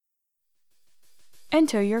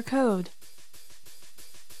Enter your code.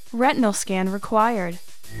 Retinal scan required.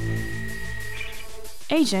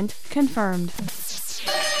 Agent confirmed.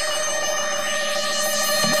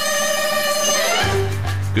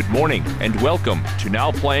 Good morning, and welcome to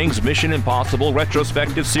Now Playing's Mission Impossible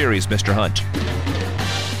retrospective series, Mr. Hunt.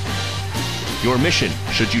 Your mission,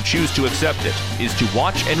 should you choose to accept it, is to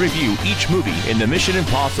watch and review each movie in the Mission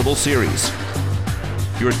Impossible series.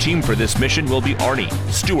 Your team for this mission will be Arnie,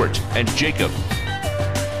 Stuart, and Jacob.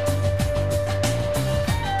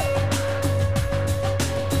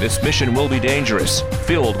 This mission will be dangerous,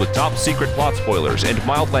 filled with top-secret plot spoilers and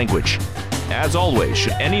mild language. As always,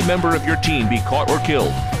 should any member of your team be caught or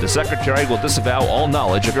killed, the Secretary will disavow all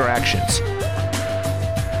knowledge of your actions.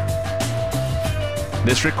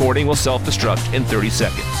 This recording will self-destruct in 30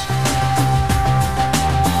 seconds.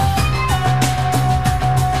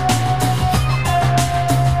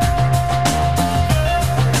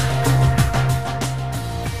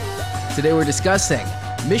 Today we're discussing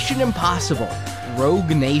Mission Impossible: Rogue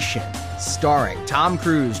Nation, starring Tom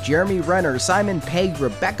Cruise, Jeremy Renner, Simon Pegg,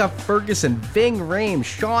 Rebecca Ferguson, Ving Rhames,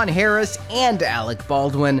 Sean Harris, and Alec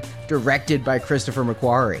Baldwin, directed by Christopher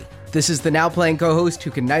McQuarrie. This is the Now Playing co-host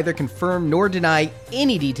who can neither confirm nor deny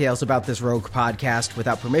any details about this Rogue podcast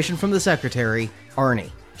without permission from the Secretary,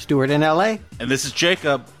 Arnie. Stuart in LA. And this is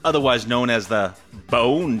Jacob, otherwise known as the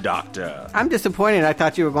Bone Doctor. I'm disappointed. I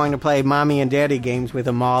thought you were going to play mommy and daddy games with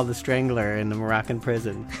Amal the Strangler in the Moroccan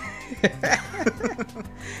prison.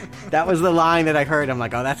 That was the line that I heard. I'm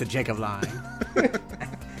like, oh, that's a Jacob line.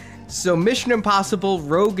 So Mission Impossible: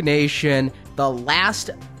 Rogue Nation, the last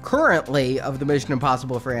currently of the Mission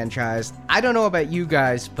Impossible franchise. I don't know about you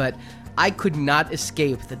guys, but I could not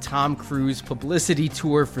escape the Tom Cruise publicity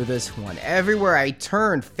tour for this one. Everywhere I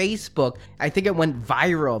turned, Facebook, I think it went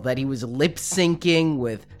viral that he was lip-syncing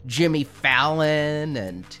with Jimmy Fallon,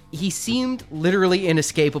 and he seemed literally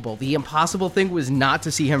inescapable. The impossible thing was not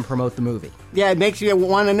to see him promote the movie. Yeah, it makes you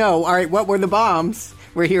want to know, all right, what were the bombs?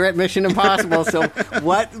 We're here at Mission Impossible, so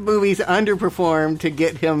what movies underperformed to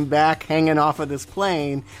get him back hanging off of this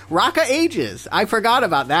plane? Rock of Ages. I forgot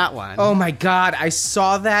about that one. Oh my God, I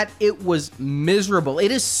saw that. It was miserable.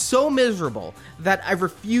 It is so miserable that I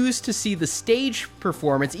refuse to see the stage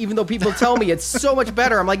performance, even though people tell me it's so much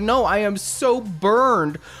better. I'm like, no, I am so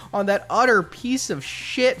burned on that utter piece of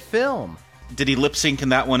shit film. Did he lip sync in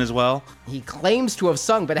that one as well? He claims to have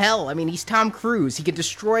sung, but hell, I mean, he's Tom Cruise. He can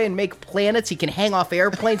destroy and make planets. He can hang off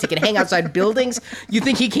airplanes. He can hang outside buildings. You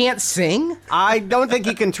think he can't sing? I don't think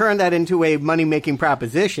he can turn that into a money-making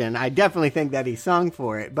proposition. I definitely think that he sung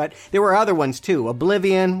for it. But there were other ones, too.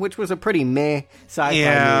 Oblivion, which was a pretty meh sci-fi movie.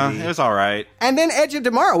 Yeah, it was all right. And then Edge of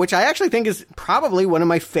Tomorrow, which I actually think is probably one of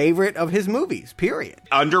my favorite of his movies, period.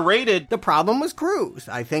 Underrated. The problem was Cruise.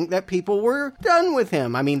 I think that people were done with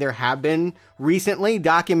him. I mean, there have been recently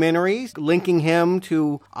documentaries linking him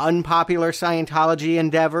to unpopular Scientology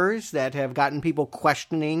endeavors that have gotten people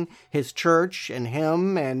questioning his church and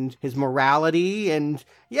him and his morality. And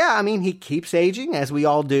yeah, I mean, he keeps aging, as we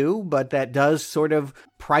all do, but that does sort of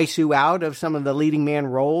price you out of some of the leading man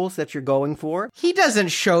roles that you're going for. He doesn't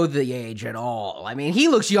show the age at all. I mean, he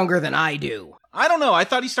looks younger than I do. I don't know. I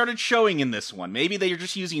thought he started showing in this one. Maybe they're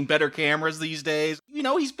just using better cameras these days. You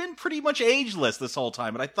know, he's been pretty much ageless this whole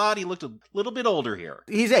time, but I thought he looked a little bit older here.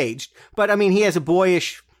 He's aged, but I mean, he has a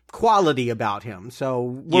boyish quality about him. So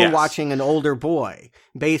we're watching an older boy,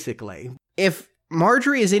 basically. If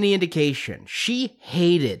Marjorie is any indication, she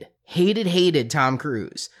hated Tom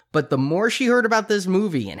Cruise. But the more she heard about this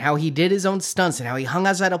movie and how he did his own stunts and how he hung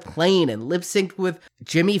outside a plane and lip-synced with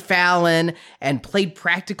Jimmy Fallon and played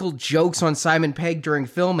practical jokes on Simon Pegg during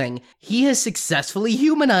filming, he has successfully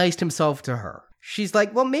humanized himself to her. She's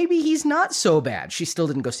like, well, maybe he's not so bad. She still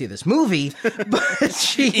didn't go see this movie, but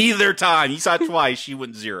she... Either time. You saw it twice, she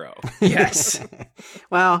went 0. Yes.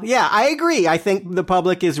 Well, yeah, I agree. I think the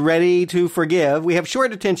public is ready to forgive. We have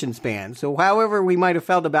short attention spans, so however we might have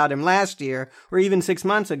felt about him last year or even 6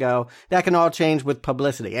 months ago, that can all change with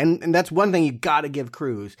publicity. And that's one thing you gotta give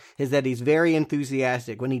Cruise, is that he's very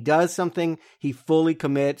enthusiastic. When he does something, he fully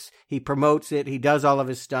commits, he promotes it, he does all of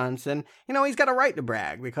his stunts, and, you know, he's got a right to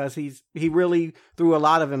brag because he really threw a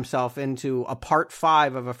lot of himself into a part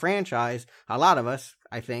 5 of a franchise a lot of us,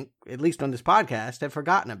 I think, at least on this podcast, have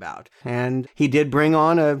forgotten about. And he did bring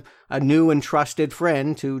on a new and trusted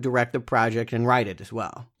friend to direct the project and write it as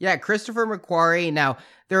well. Yeah, Christopher McQuarrie. Now,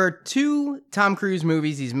 there are 2 Tom Cruise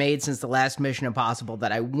movies he's made since the last Mission Impossible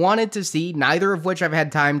that I wanted to see, neither of which I've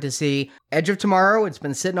had time to see. Edge of Tomorrow, it's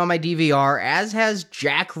been sitting on my DVR, as has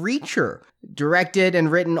Jack Reacher, directed and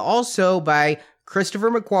written also by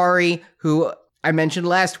Christopher McQuarrie, who I mentioned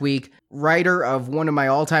last week, writer of one of my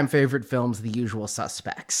all-time favorite films, The Usual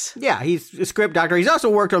Suspects. Yeah, he's a script doctor. He's also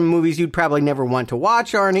worked on movies you'd probably never want to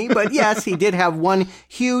watch, Arnie. But yes, he did have one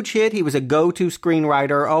huge hit. He was a go-to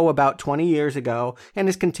screenwriter, about 20 years ago, and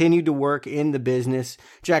has continued to work in the business.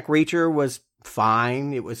 Jack Reacher was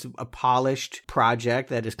fine. It was a polished project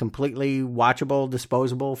that is completely watchable,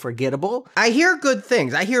 disposable, forgettable. I hear good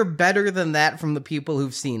things. I hear better than that from the people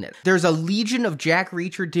who've seen it. There's a legion of Jack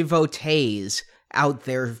Reacher devotees out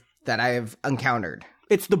there that I have encountered.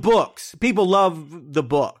 It's the books. People love the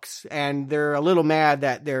books, and they're a little mad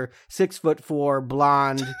that their 6'4"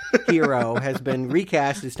 blonde hero has been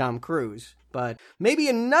recast as Tom Cruise. But maybe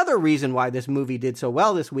another reason why this movie did so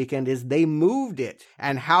well this weekend is they moved it,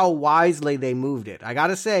 and how wisely they moved it. I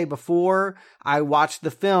gotta say, before I watched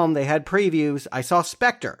the film, they had previews, I saw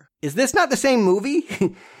Spectre. Is this not the same movie?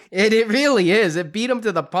 It really is. It beat him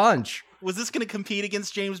to the punch. Was this going to compete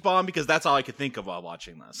against James Bond? Because that's all I could think of while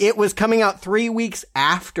watching this. It was coming out 3 weeks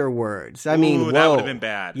afterwards. I mean, whoa. That would have been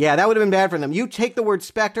bad. Yeah, that would have been bad for them. You take the word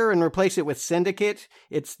Spectre and replace it with Syndicate,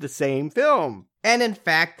 it's the same film. And in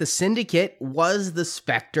fact, the Syndicate was the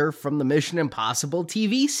Spectre from the Mission Impossible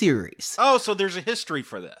TV series. Oh, so there's a history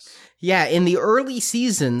for this. Yeah, in the early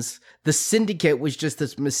seasons, the Syndicate was just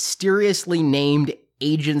this mysteriously named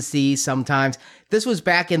agency sometimes. This was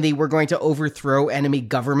back in the we're going to overthrow enemy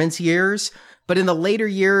governments years. But in the later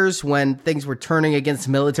years, when things were turning against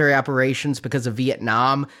military operations because of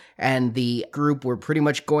Vietnam, and the group were pretty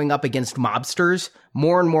much going up against mobsters,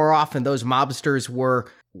 more and more often those mobsters were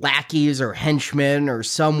lackeys or henchmen or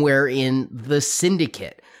somewhere in the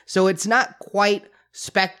Syndicate. So it's not quite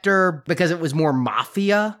Spectre because it was more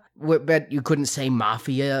mafia, but you couldn't say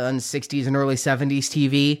mafia on 60s and early 70s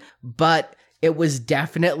TV, but it was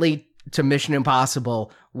definitely to Mission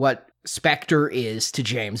Impossible what Spectre is to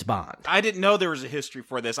James Bond. I didn't know there was a history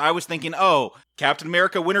for this. I was thinking, Captain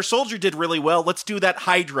America Winter Soldier did really well. Let's do that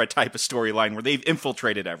Hydra type of storyline where they've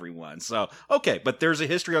infiltrated everyone. So, okay, but there's a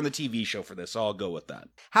history on the TV show for this, so I'll go with that.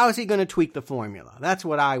 How is he going to tweak the formula? That's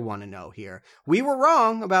what I want to know here. We were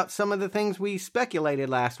wrong about some of the things we speculated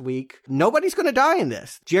last week. Nobody's going to die in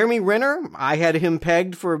this. Jeremy Renner, I had him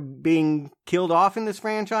pegged for being killed off in this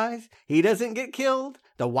franchise. He doesn't get killed.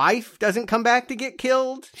 The wife doesn't come back to get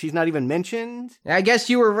killed. She's not even mentioned. I guess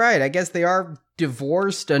you were right. I guess they are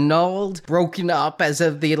divorced, annulled, broken up as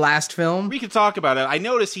of the last film. We could talk about it. I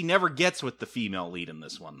notice he never gets with the female lead in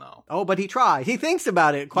this one, though. Oh, but he tries. He thinks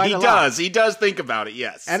about it quite a lot. He does. He does think about it,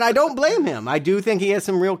 yes. And I don't blame him. I do think he has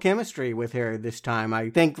some real chemistry with her this time. I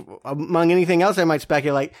think, among anything else, I might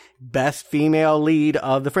speculate, best female lead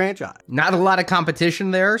of the franchise. Not a lot of competition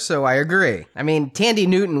there, so I agree. I mean, Thandie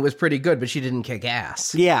Newton was pretty good, but she didn't kick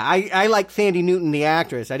ass. Yeah, I like Thandie Newton, the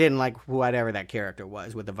actress. I didn't like whatever that character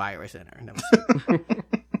was with the virus in her.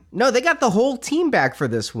 No, they got the whole team back for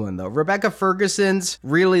this one, though. Rebecca Ferguson's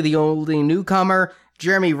really the only newcomer.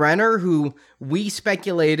 Jeremy Renner, who we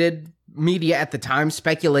speculated, media at the time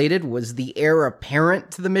speculated, was the heir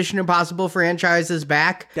apparent to the Mission Impossible franchise, is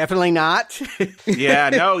back. Definitely not. Yeah,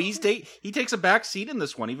 no, he takes a back seat in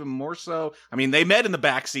this one, even more so. I mean, they met in the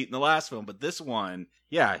back seat in the last film, but this one,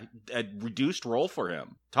 yeah, a reduced role for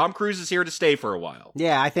him. Tom Cruise is here to stay for a while.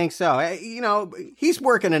 Yeah, I think so. He's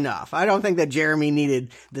working enough. I don't think that Jeremy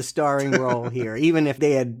needed the starring role here, even if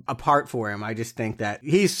they had a part for him. I just think that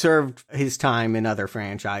he's served his time in other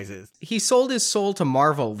franchises. He sold his soul to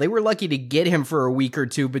Marvel. They were lucky to get him for a week or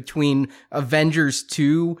two between Avengers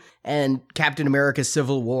 2 and Captain America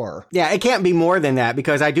Civil War. Yeah, it can't be more than that,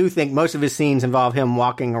 because I do think most of his scenes involve him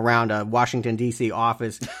walking around a Washington, D.C.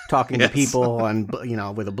 office talking to people and,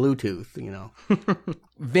 with a Bluetooth,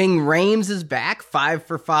 Ving Rhames is back, 5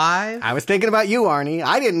 for 5. I was thinking about you, Arnie.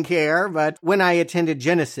 I didn't care, but when I attended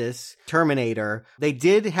Genesis, Terminator, they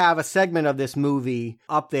did have a segment of this movie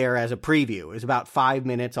up there as a preview. It was about 5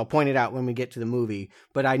 minutes. I'll point it out when we get to the movie,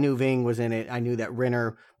 but I knew Ving was in it. I knew that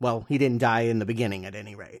Renner, he didn't die in the beginning at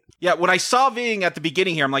any rate. Yeah, when I saw Ving at the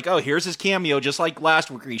beginning here, I'm like, here's his cameo, just like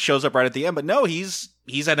last week. He shows up right at the end, but no, he's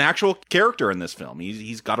an actual character in this film.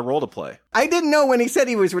 He's got a role to play. I didn't know when he said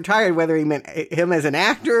he was retired whether he meant him as an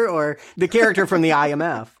actor or the character from the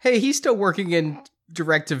IMF. Hey, he's still working in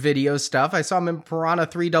direct-to-video stuff. I saw him in Piranha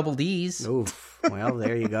 3 Double Ds. Oof. Well,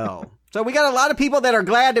 there you go. So we got a lot of people that are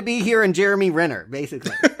glad to be here in Jeremy Renner,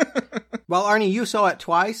 basically. Well, Arnie, you saw it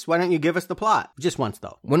twice. Why don't you give us the plot? Just once,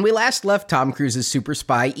 though. When we last left Tom Cruise's super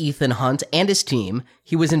spy, Ethan Hunt, and his team,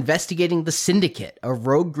 he was investigating the Syndicate, a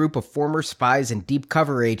rogue group of former spies and deep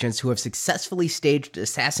cover agents who have successfully staged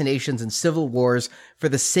assassinations and civil wars for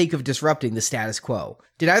the sake of disrupting the status quo.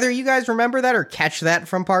 Did either of you guys remember that or catch that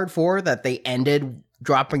from Part 4, that they ended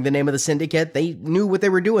dropping the name of the Syndicate? They knew what they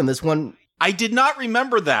were doing. This one I did not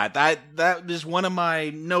remember that. That is one of my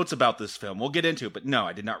notes about this film. We'll get into it, but no,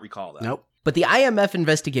 I did not recall that. Nope. But the IMF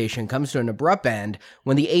investigation comes to an abrupt end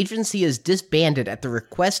when the agency is disbanded at the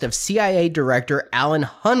request of CIA Director Alan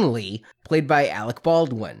Hunley, played by Alec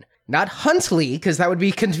Baldwin. Not Huntley, because that would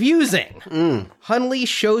be confusing. Hunley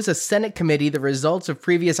shows a Senate committee the results of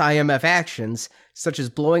previous IMF actions, such as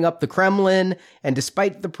blowing up the Kremlin, and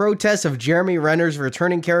despite the protests of Jeremy Renner's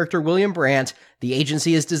returning character William Brandt, the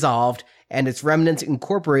agency is dissolved, and its remnants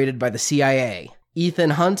incorporated by the CIA.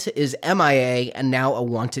 Ethan Hunt is MIA and now a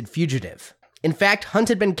wanted fugitive. In fact, Hunt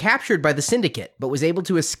had been captured by the Syndicate, but was able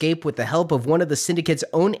to escape with the help of one of the Syndicate's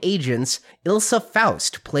own agents, Ilsa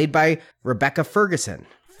Faust, played by Rebecca Ferguson.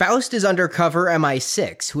 Faust is undercover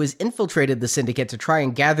MI6, who has infiltrated the Syndicate to try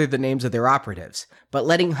and gather the names of their operatives, but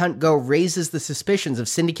letting Hunt go raises the suspicions of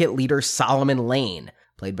Syndicate leader Solomon Lane,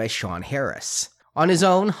 played by Sean Harris. On his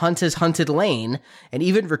own, Hunt has hunted Lane, and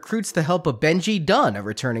even recruits the help of Benji Dunn, a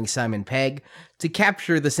returning Simon Pegg, to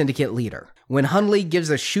capture the Syndicate leader. When Hunley gives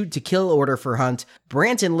a shoot-to-kill order for Hunt,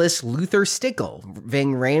 Brandt enlists Luther Stickle,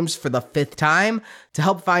 Ving Rhames for the 5th time, to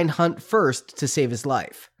help find Hunt first to save his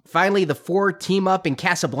life. Finally, the four team up in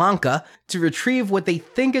Casablanca to retrieve what they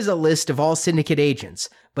think is a list of all Syndicate agents,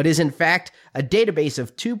 but is in fact a database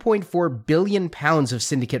of 2.4 billion pounds of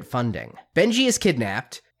Syndicate funding. Benji is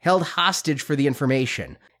kidnapped, held hostage for the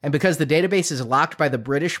information, and because the database is locked by the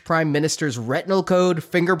British Prime Minister's retinal code,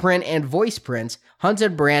 fingerprint, and voice print, Hunt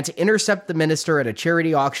and Brandt intercept the minister at a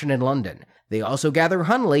charity auction in London. They also gather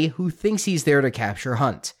Hunley, who thinks he's there to capture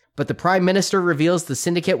Hunt. But the Prime Minister reveals the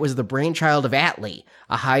Syndicate was the brainchild of Attlee,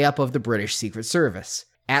 a high-up of the British Secret Service.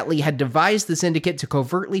 Attlee had devised the Syndicate to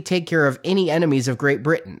covertly take care of any enemies of Great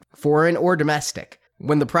Britain, foreign or domestic.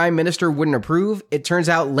 When the Prime Minister wouldn't approve, it turns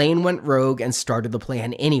out Lane went rogue and started the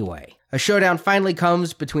plan anyway. A showdown finally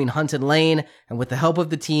comes between Hunt and Lane, and with the help of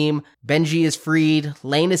the team, Benji is freed,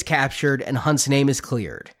 Lane is captured, and Hunt's name is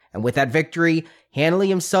cleared. And with that victory, Hanley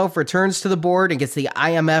himself returns to the board and gets the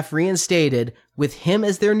IMF reinstated, with him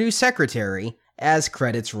as their new secretary, as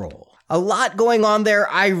credits roll. A lot going on there.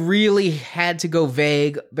 I really had to go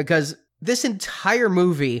vague, because this entire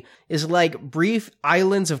movie is like brief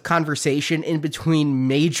islands of conversation in between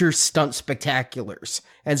major stunt spectaculars.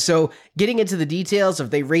 And so getting into the details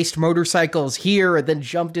of they raced motorcycles here and then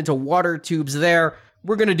jumped into water tubes there,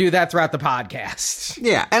 we're going to do that throughout the podcast.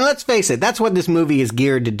 Yeah, and let's face it, that's what this movie is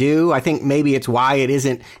geared to do. I think maybe it's why it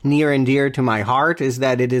isn't near and dear to my heart, is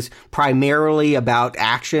that it is primarily about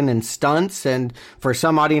action and stunts, and for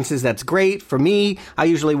some audiences that's great. For me, I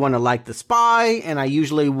usually want to like The Spy, and I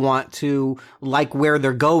usually want to like where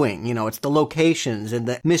they're going. You know, it's the locations and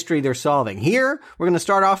the mystery they're solving. Here, we're going to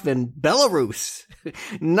start off in Belarus.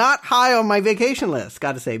 Not high on my vacation list,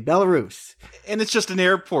 gotta say, Belarus. And it's just an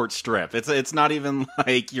airport strip. It's not even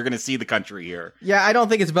like you're going to see the country here. Yeah, I don't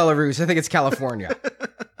think it's Belarus. I think it's California.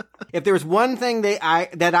 If there was one thing that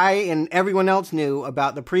I and everyone else knew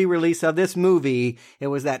about the pre-release of this movie, it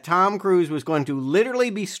was that Tom Cruise was going to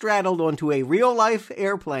literally be straddled onto a real-life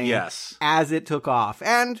airplane as it took off.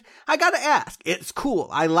 And I gotta ask, it's cool.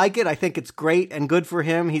 I like it. I think it's great and good for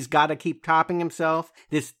him. He's got to keep topping himself.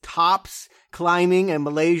 This tops climbing a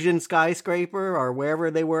Malaysian skyscraper or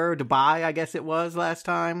wherever they were, Dubai, I guess it was last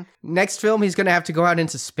time. Next film, he's going to have to go out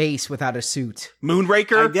into space without a suit.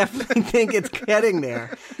 Moonraker? I definitely think it's getting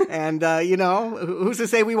there. And, you know, who's to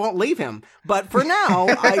say we won't leave him? But for now,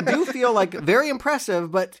 I do feel like very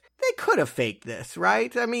impressive, but they could have faked this,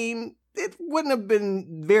 right? I mean, it wouldn't have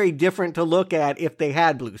been very different to look at if they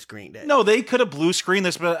had blue screened it. No, they could have blue screened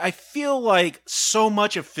this, but I feel like so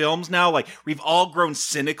much of films now, like, we've all grown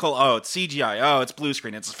cynical. Oh, it's CGI. Oh, it's blue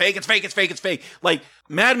screen. It's fake. It's fake. It's fake. It's fake. Like,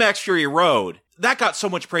 Mad Max Fury Road, that got so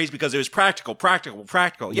much praise because it was practical.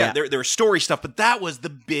 Yeah, there was story stuff, but that was the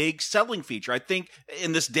big selling feature. I think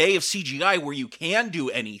in this day of CGI where you can do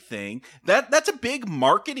anything, that's a big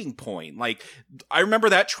marketing point. Like, I remember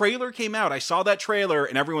that trailer came out. I saw that trailer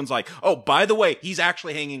and everyone's like, oh, by the way, he's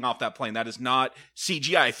actually hanging off that plane. That is not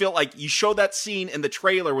CGI. I feel like you show that scene in the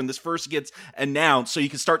trailer when this first gets announced so you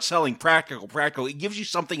can start selling practical. It gives you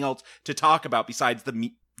something else to talk about besides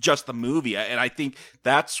just the movie. And I think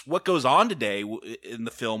that's what goes on today in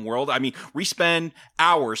the film world. I mean, we spend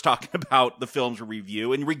hours talking about the films we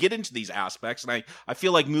review and we get into these aspects. And I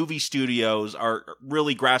feel like movie studios are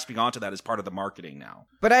really grasping onto that as part of the marketing now.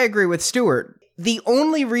 But I agree with Stuart. The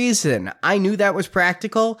only reason I knew that was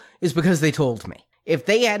practical is because they told me. If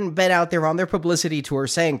they hadn't been out there on their publicity tour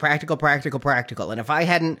saying practical, and if I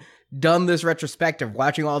hadn't done this retrospective,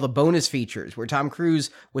 watching all the bonus features where Tom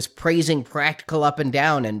Cruise was praising practical up and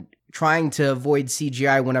down and trying to avoid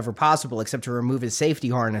CGI whenever possible, except to remove his safety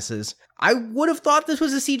harnesses. I would have thought this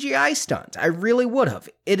was a CGI stunt. I really would have.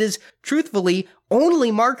 It is, truthfully,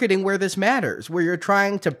 only marketing where this matters, where you're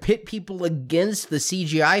trying to pit people against the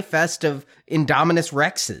CGI fest of Indominus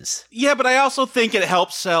Rexes. Yeah, but I also think it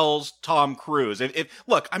helps sells Tom Cruise.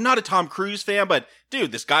 Look, I'm not a Tom Cruise fan, but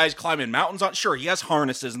dude, this guy's climbing mountains sure, he has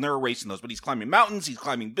harnesses and they're erasing those, but he's climbing mountains, he's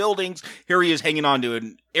climbing buildings. Here he is hanging onto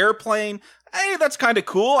an airplane. Hey, that's kind of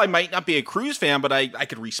cool. I might not be a Cruise fan, but I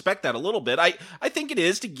could respect that a little bit. I think it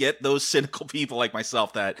is to get those cynical people like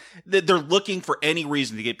myself that they're looking for any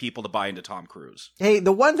reason to get people to buy into Tom Cruise. Hey,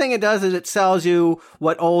 the one thing it does is it sells you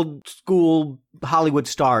what old school Hollywood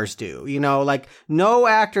stars do. You know, like no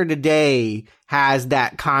actor today has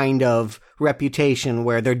that kind of reputation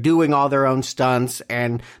where they're doing all their own stunts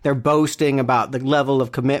and they're boasting about the level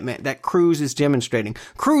of commitment that Cruise is demonstrating.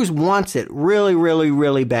 Cruise wants it really, really,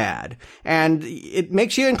 really bad. And it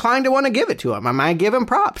makes you inclined to want to give it to him. I might give him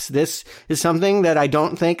props. This is something that I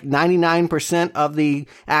don't think 99% of the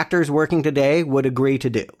actors working today would agree to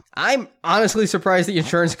do. I'm honestly surprised the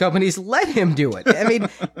insurance companies let him do it. I mean,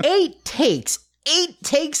 8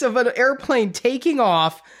 takes of an airplane taking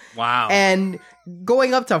off. Wow. And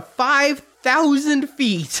going up to 5,000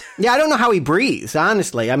 feet. Yeah, I don't know how he breathes,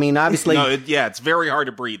 honestly. I mean, obviously. No, it's very hard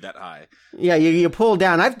to breathe that high. Yeah, you pull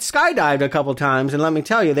down. I've skydived a couple times, and let me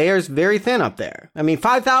tell you, the air's very thin up there. I mean,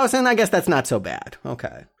 5,000, I guess that's not so bad.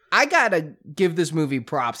 Okay. I gotta give this movie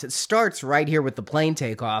props. It starts right here with the plane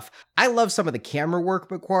takeoff. I love some of the camera work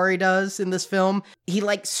McQuarrie does in this film. He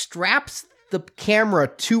straps the camera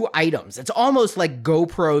to items. It's almost like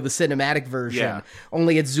GoPro, the cinematic version,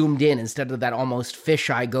 only it's zoomed in instead of that almost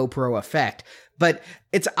fisheye GoPro effect. But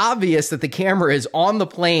it's obvious that the camera is on the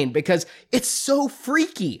plane because it's so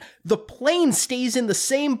freaky. The plane stays in the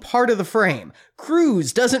same part of the frame.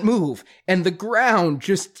 Cruise doesn't move, and the ground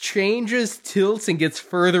just changes, tilts, and gets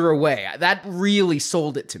further away. That really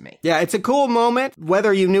sold it to me. Yeah, it's a cool moment,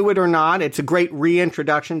 whether you knew it or not. It's a great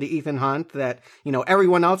reintroduction to Ethan Hunt that,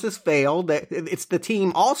 everyone else has failed. It's the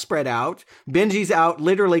team all spread out. Benji's out,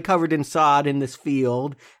 literally covered in sod in this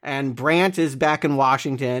field, and Brandt is back in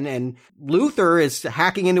Washington, and Luther is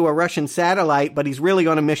hacking into a Russian satellite, but he's really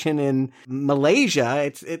on a mission in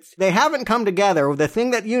Malaysia. They haven't come together. The thing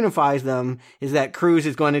that unifies them is that Cruise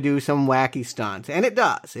is going to do some wacky stunts. And it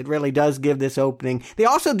does. It really does give this opening. They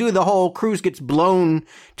also do the whole Cruise gets blown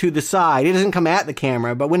to the side. It doesn't come at the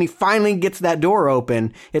camera, but when he finally gets that door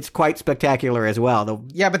open, it's quite spectacular as well.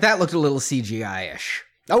 Yeah, but that looked a little CGI-ish.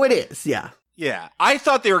 Oh, it is. Yeah. Yeah, I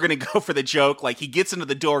thought they were going to go for the joke, like he gets into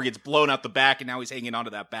the door, gets blown out the back, and now he's hanging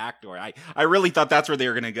onto that back door. I really thought that's where they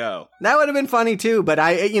were going to go. That would have been funny too, but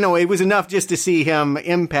it was enough just to see him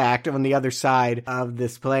impact on the other side of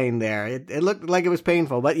this plane there. It looked like it was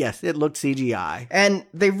painful, but yes, it looked CGI. And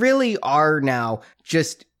they really are now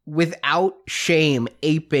just without shame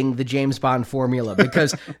aping the James Bond formula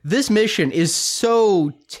because this mission is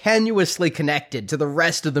so tenuously connected to the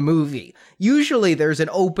rest of the movie. Usually there's an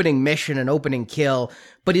opening mission, an opening kill,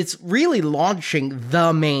 but it's really launching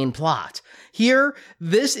the main plot. Here,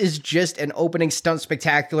 this is just an opening stunt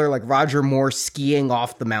spectacular like Roger Moore skiing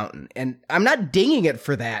off the mountain. And I'm not dinging it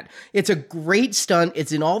for that. It's a great stunt.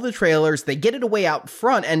 It's in all the trailers. They get it away out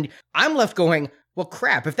front. And I'm left going, well,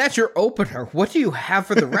 crap, if that's your opener, what do you have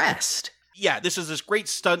for the rest? Yeah, this is this great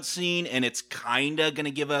stunt scene, and it's kind of going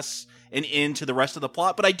to give us an end to the rest of the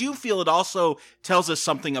plot, but I do feel it also tells us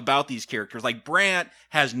something about these characters. Like, Brandt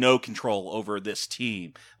has no control over this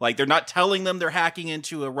team. Like, they're not telling them they're hacking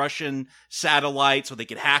into a Russian satellite so they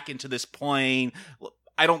could hack into this plane.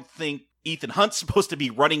 I don't think Ethan Hunt's supposed to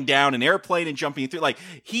be running down an airplane and jumping through. Like,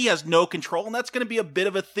 he has no control, and that's going to be a bit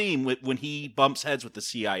of a theme when he bumps heads with the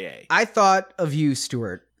CIA. I thought of you,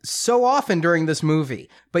 Stuart, so often during this movie,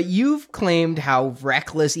 but you've claimed how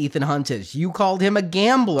reckless Ethan Hunt is. You called him a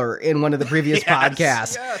gambler in one of the previous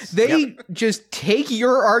podcasts. Yes. They just take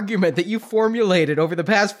your argument that you formulated over the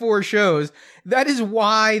past 4 shows. That is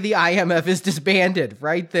why the IMF is disbanded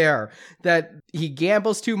right there. That he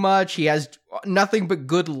gambles too much. He has nothing but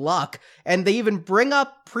good luck. And they even bring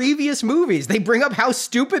up previous movies. They bring up how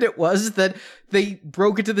stupid it was that they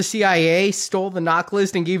broke into the CIA, stole the knock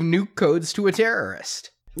list, and gave nuke codes to a terrorist.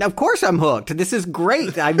 Of course I'm hooked. This is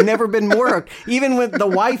great. I've never been more hooked. Even with the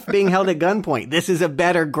wife being held at gunpoint, this is a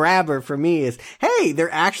better grabber for me is, hey, they're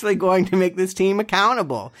actually going to make this team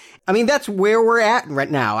accountable. I mean, that's where we're at right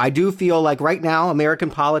now. I do feel like right now American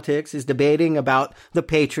politics is debating about the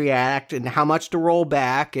Patriot Act and how much to roll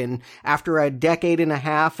back. And after a decade and a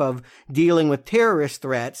half of dealing with terrorist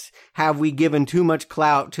threats, have we given too much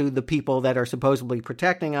clout to the people that are supposedly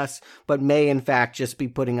protecting us, but may in fact just be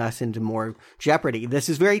putting us into more jeopardy? This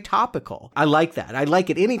is very topical. I like that. I like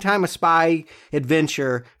it anytime a spy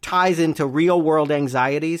adventure ties into real world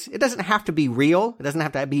anxieties. It doesn't have to be real. It doesn't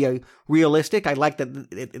have to be realistic. I like that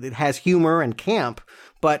it has humor and camp,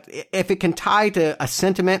 but if it can tie to a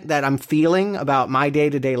sentiment that I'm feeling about my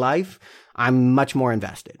day-to-day life, I'm much more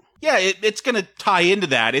invested. Yeah, it's going to tie into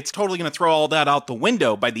that. It's totally going to throw all that out the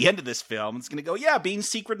window by the end of this film. It's going to go, yeah, being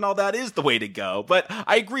secret and all that is the way to go. But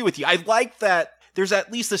I agree with you. I like that there's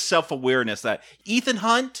at least this self-awareness that Ethan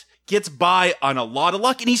Hunt gets by on a lot of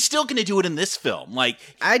luck, and he's still going to do it in this film. Like,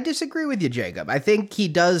 I disagree with you, Jacob. I think he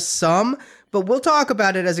does some, but we'll talk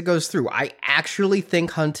about it as it goes through. I actually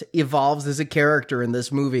think Hunt evolves as a character in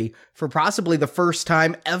this movie for possibly the first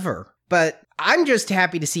time ever. But I'm just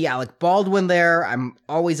happy to see Alec Baldwin there. I'm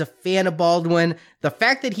always a fan of Baldwin. The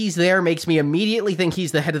fact that he's there makes me immediately think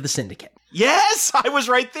he's the head of the syndicate. yes, I was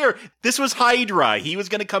right there. This was Hydra. He was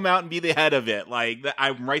going to come out and be the head of it. Like,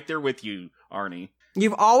 I'm right there with you, Arnie.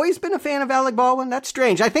 You've always been a fan of Alec Baldwin? That's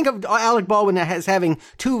strange. I think of Alec Baldwin as having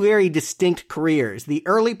two very distinct careers. The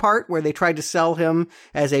early part where they tried to sell him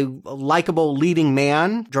as a likable leading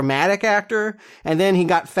man, dramatic actor, and then he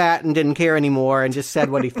got fat and didn't care anymore and just said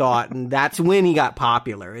what he thought. And that's when he got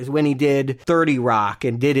popular, is when he did 30 Rock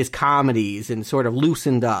and did his comedies and sort of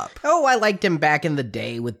loosened up. Oh, I liked him back in the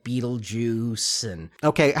day with Beetlejuice and...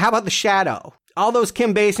 Okay, how about The Shadow? All those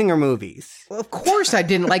Kim Basinger movies. Well, of course I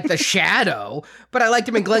didn't like The Shadow, but I liked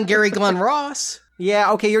him in Glengarry Glen Ross.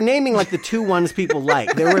 Yeah, okay, you're naming like the two ones people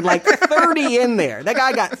like. There were like 30 in there. That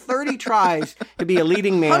guy got 30 tries to be a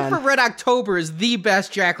leading man. Hunt for Red October is the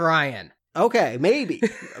best Jack Ryan. Okay, maybe.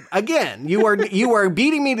 Again, you are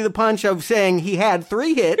beating me to the punch of saying he had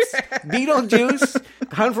 3 hits, Beetlejuice,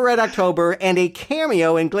 Hunt for Red October, and a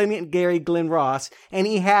cameo in Glengarry Glen Ross, and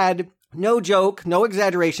he had... no joke, no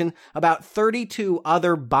exaggeration, about 32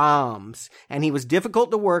 other bombs. And he was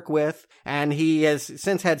difficult to work with, and he has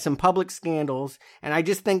since had some public scandals. And I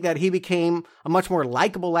just think that he became a much more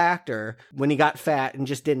likable actor when he got fat and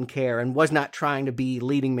just didn't care and was not trying to be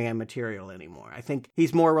leading man material anymore. I think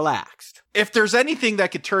he's more relaxed. If there's anything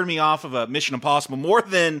that could turn me off of a Mission Impossible more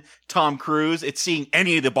than Tom Cruise, it's seeing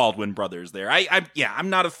any of the Baldwin brothers there. I'm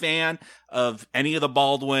not a fan of any of the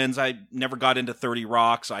Baldwins. I never got into 30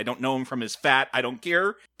 Rock, so I don't know him from his fat, I don't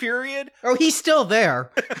care, period. Oh, he's still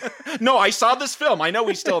there. No, I saw this film. I know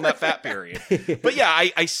he's still in that fat period. But yeah,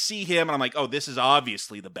 I see him and I'm like, oh, this is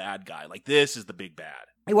obviously the bad guy. Like, this is the big bad.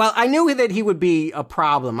 Well, I knew that he would be a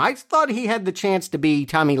problem. I thought he had the chance to be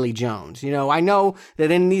Tommy Lee Jones. You know, I know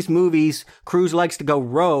that in these movies, Cruise likes to go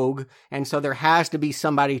rogue, and so there has to be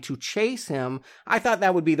somebody to chase him. I thought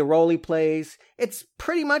that would be the role he plays. It's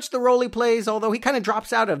pretty much the role he plays, although he kind of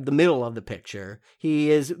drops out of the middle of the picture.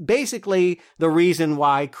 He is basically the reason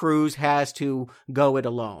why Cruise has to go it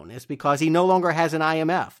alone. It's because he no longer has an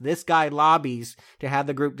IMF. This guy lobbies to have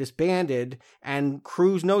the group disbanded, and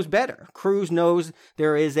Cruise knows better. Cruise knows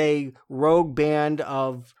there is a rogue band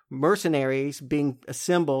of mercenaries being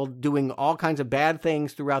assembled, doing all kinds of bad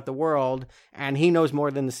things throughout the world, and he knows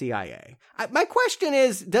more than the CIA. My question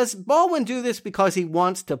is, does Baldwin do this because he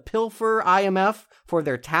wants to pilfer IMF for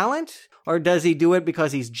their talent? Or does he do it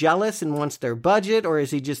because he's jealous and wants their budget? Or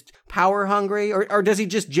is he just power hungry? Or does he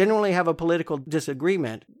just generally have a political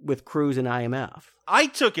disagreement with Cruise and IMF? I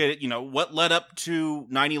took it, what led up to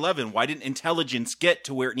 9/11, why didn't intelligence get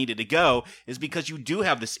to where it needed to go, is because you do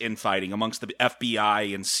have this infighting amongst the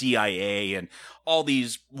FBI and CIA and all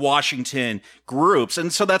these Washington groups.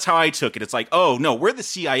 And so that's how I took it. It's like, oh, no, we're the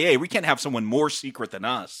CIA. We can't have someone more secret than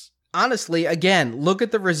us. Honestly, again, look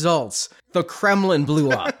at the results. The Kremlin blew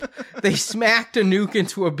up. They smacked a nuke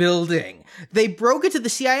into a building. They broke into the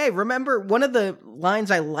CIA. Remember, one of the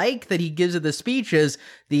lines I like that he gives at the speech is,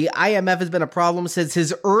 the IMF has been a problem since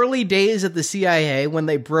his early days at the CIA when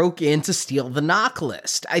they broke in to steal the knock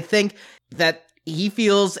list. I think that he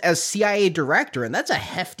feels as CIA director, and that's a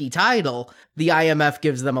hefty title, the IMF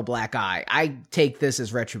gives them a black eye. I take this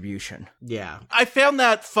as retribution. Yeah. I found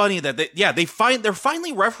that funny that they're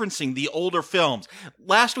finally referencing the older films.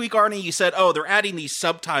 Last week, Arnie, you said, oh, they're adding these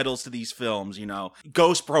subtitles to these films,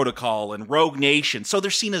 Ghost Protocol and Rogue Nation. So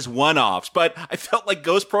they're seen as one-offs. But I felt like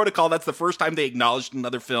Ghost Protocol, that's the first time they acknowledged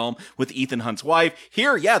another film with Ethan Hunt's wife.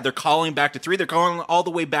 Here, yeah, they're calling back to 3. They're calling all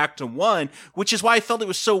the way back to 1, which is why I felt it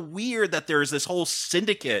was so weird that there's this whole whole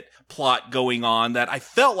syndicate plot going on that I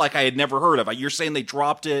felt like I had never heard of. You're saying they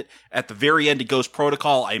dropped it at the very end of Ghost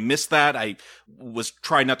Protocol. I missed that. I was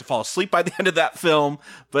trying not to fall asleep by the end of that film.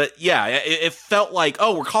 But yeah, it felt like,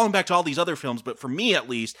 oh, we're calling back to all these other films. But for me, at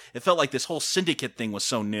least, it felt like this whole syndicate thing was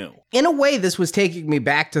so new. In a way, this was taking me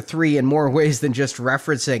back to 3 in more ways than just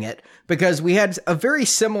referencing it, because we had a very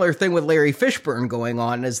similar thing with Larry Fishburne going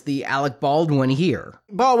on as the Alec Baldwin here.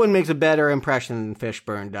 Baldwin makes a better impression than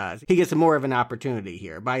Fishburne does. He gets more of an opportunity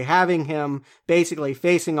here by having him basically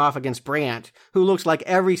facing off against Brandt, who looks like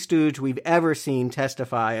every stooge we've ever seen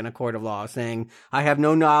testify in a court of law, saying, I have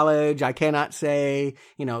no knowledge, I cannot say,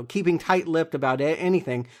 keeping tight-lipped about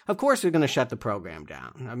anything. Of course they're going to shut the program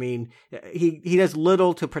down. I mean, he does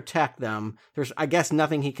little to protect them. There's, I guess,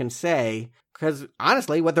 nothing he can say, because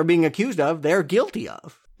honestly, what they're being accused of, they're guilty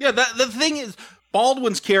of. Yeah, the thing is,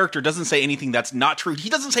 Baldwin's character doesn't say anything that's not true. He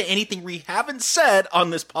doesn't say anything we haven't said on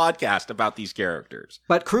this podcast about these characters.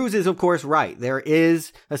 But Cruise is, of course, right. There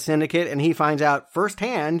is a syndicate, and he finds out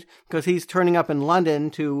firsthand because he's turning up in London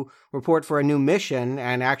to report for a new mission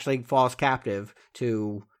and actually falls captive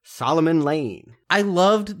to Solomon Lane. I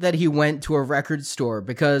loved that he went to a record store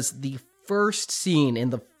because the first scene in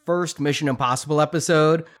the first Mission Impossible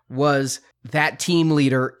episode was that team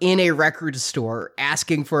leader in a record store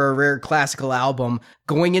asking for a rare classical album,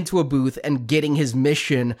 going into a booth and getting his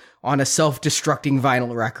mission on a self-destructing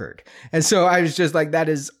vinyl record. And so I was just like, that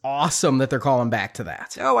is awesome that they're calling back to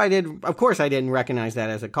that. Oh, of course I didn't recognize that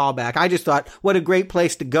as a callback. I just thought, what a great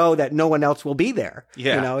place to go that no one else will be there.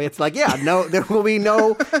 Yeah. It's like, no, there will be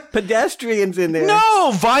no pedestrians in there.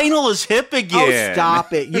 No, vinyl is hip again. Oh,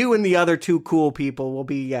 stop it. You and the other 2 cool people will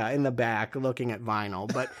be in the back looking at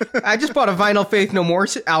vinyl. But I just bought a Vinyl Faith No More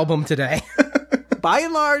album today. By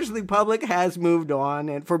and large, the public has moved on,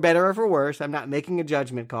 and for better or for worse, I'm not making a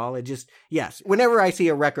judgment call. It just, yes, whenever I see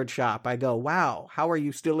a record shop, I go, wow, how are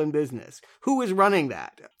you still in business? Who is running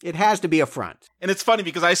that? It has to be a front. And it's funny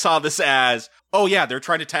because I saw this as, oh yeah, they're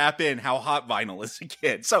trying to tap in how hot vinyl is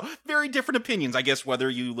again. So very different opinions, I guess, whether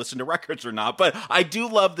you listen to records or not. But I do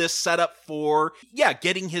love this setup for,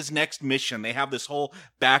 getting his next mission. They have this whole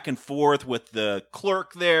back and forth with the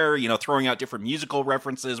clerk there, throwing out different musical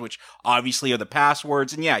references, which obviously are the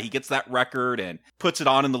passwords. And he gets that record and puts it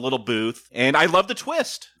on in the little booth. And I love the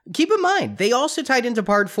twist. Keep in mind, they also tied into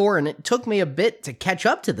part 4, and it took me a bit to catch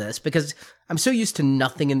up to this because I'm so used to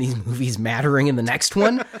nothing in these movies mattering in the next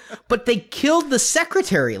one. But they killed the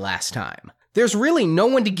secretary last time. There's really no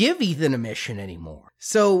one to give Ethan a mission anymore.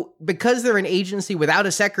 So, because they're an agency without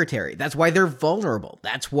a secretary, that's why they're vulnerable.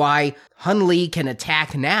 That's why Hun Lee can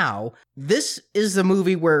attack now. This is the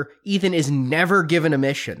movie where Ethan is never given a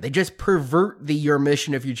mission. They just pervert your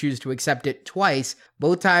mission if you choose to accept it twice,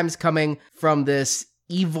 both times coming from this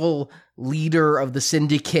evil leader of the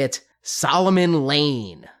syndicate, Solomon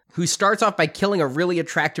Lane, who starts off by killing a really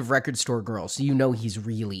attractive record store girl, so you know he's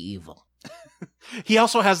really evil. He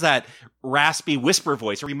also has that raspy whisper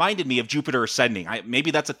voice. It reminded me of Jupiter Ascending.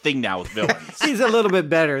 Maybe that's a thing now with villains. He's a little bit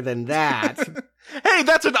better than that. Hey,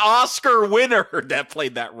 that's an Oscar winner that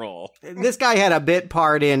played that role. This guy had a bit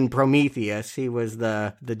part in Prometheus. He was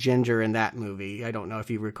the ginger in that movie. I don't know if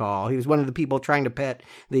you recall. He was one of the people trying to pet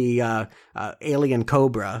the alien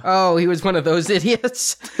cobra. Oh, he was one of those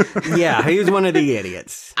idiots? Yeah, he was one of the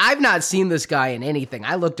idiots. I've not seen this guy in anything.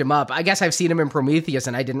 I looked him up. I guess I've seen him in Prometheus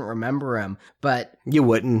and I didn't remember him, but... You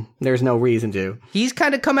wouldn't. There's no reason to. He's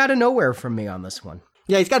kind of come out of nowhere from me on this one.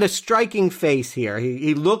 Yeah, he's got a striking face here.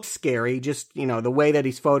 He looks scary, just, the way that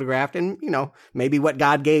he's photographed and, maybe what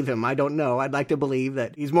God gave him. I don't know. I'd like to believe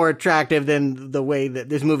that he's more attractive than the way that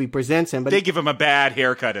this movie presents him. But they give him a bad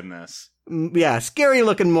haircut in this. Yeah, scary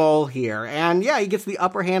looking mole here. And he gets the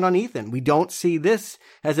upper hand on Ethan. We don't see this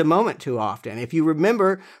as a moment too often. If you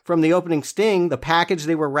remember from the opening sting, the package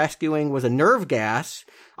they were rescuing was a nerve gas.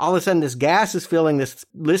 All of a sudden, this gas is filling this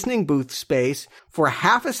listening booth space. For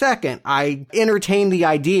half a second, I entertained the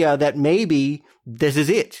idea that maybe this is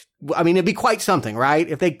it. I mean, it'd be quite something, right?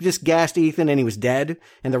 If they just gassed Ethan and he was dead,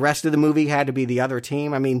 and the rest of the movie had to be the other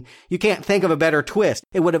team. I mean, you can't think of a better twist.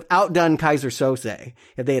 It would have outdone Kaiser Sose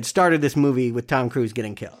if they had started this movie with Tom Cruise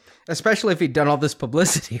getting killed. Especially if he'd done all this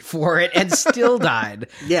publicity for it and still died.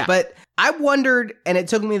 Yeah. But I wondered, and it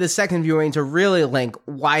took me the second viewing to really link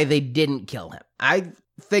why they didn't kill him. I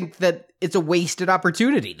think that it's a wasted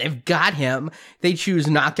opportunity. They've got him. They choose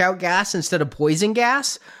knockout gas instead of poison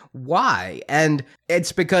gas. Why? And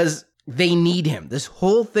it's because They need him. This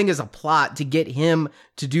whole thing is a plot to get him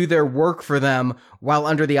to do their work for them while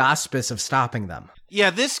under the auspice of stopping them. Yeah,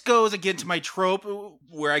 this goes again to my trope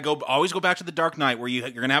where I always go back to The Dark Knight, where you're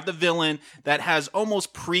going to have the villain that has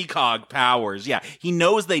almost precog powers. Yeah, he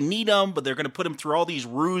knows they need him, but they're going to put him through all these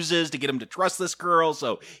ruses to get him to trust this girl.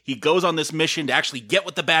 So he goes on this mission to actually get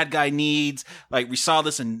what the bad guy needs. Like we saw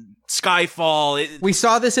this in Skyfall. We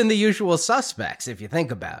saw this in The Usual Suspects, if you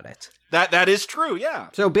think about it. That is true, yeah.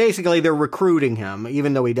 So basically they're recruiting him,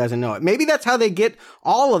 even though he doesn't know it. Maybe that's how they get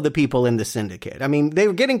all of the people in the syndicate. I mean, they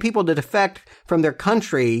were getting people to defect from their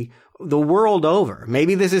country the world over.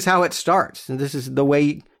 Maybe this is how it starts. And this is the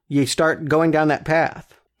way you start going down that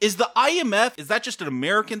path. Is the IMF, is that just an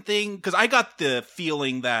American thing? Because I got the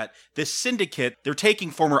feeling that this syndicate, they're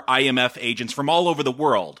taking former IMF agents from all over the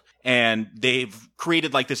world. And they've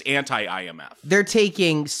created like this anti-IMF. They're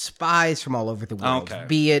taking spies from all over the world,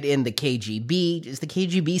 be it in the KGB. Is the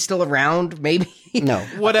KGB still around? Maybe? No.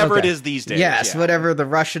 Whatever it is these days. Yes, yeah. Whatever the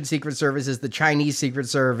Russian Secret Service is, the Chinese Secret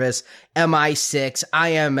Service, MI6,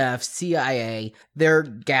 IMF, CIA. They're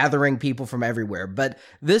gathering people from everywhere. But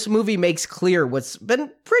this movie makes clear what's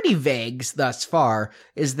been pretty vague thus far,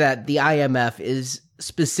 is that the IMF is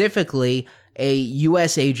specifically a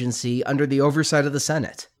U.S. agency under the oversight of the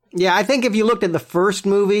Senate. Yeah, I think if you looked at the first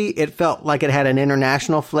movie, it felt like it had an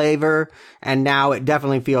international flavor, and now it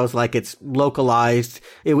definitely feels like it's localized.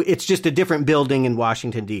 It's just a different building in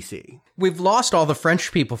Washington, D.C. We've lost all the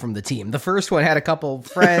French people from the team. The first one had a couple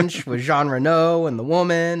French with Jean Reno and the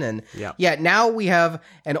woman, and now we have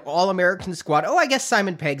an all-American squad. Oh, I guess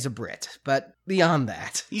Simon Pegg's a Brit, but beyond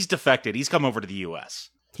that. He's defected. He's come over to the U.S.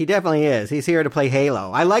 He definitely is. He's here to play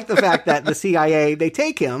Halo. I like the fact that the CIA, they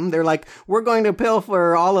take him. They're like, we're going to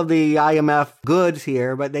pilfer all of the IMF goods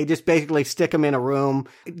here, but they just basically stick him in a room.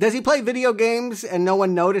 Does he play video games and no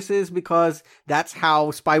one notices because that's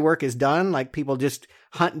how spy work is done? Like people just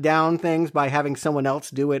hunt down things by having someone else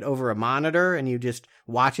do it over a monitor and you just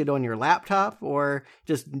watch it on your laptop, or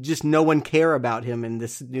just no one care about him in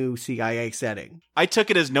this new CIA setting? I took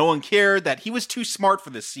it as no one cared, that he was too smart for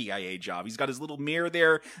this CIA job. He's got his little mirror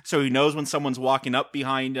there so he knows when someone's walking up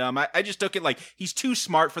behind him. I just took it like he's too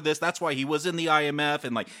smart for this. That's why he was in the IMF,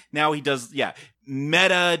 and like now he does,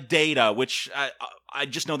 metadata, which I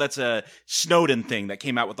just know that's a Snowden thing that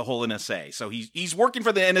came out with the whole NSA. So he's working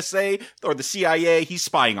for the NSA or the CIA. He's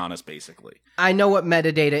spying on us, basically. I know what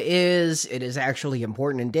metadata is. It is actually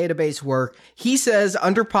important in database work. He says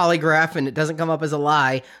under polygraph, and it doesn't come up as a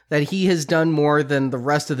lie, that he has done more than the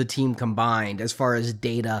rest of the team combined as far as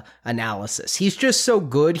data analysis. He's just so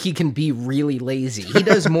good, he can be really lazy. He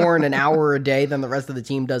does more in an hour a day than the rest of the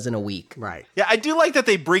team does in a week. Right. Yeah, I do like that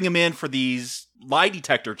they bring him in for these lie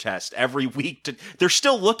detector tests every week. They're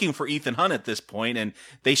still looking for Ethan Hunt at this point, and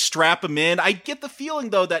they strap him in. I get the feeling,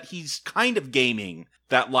 though, that he's kind of gaming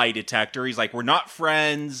that lie detector. He's like, we're not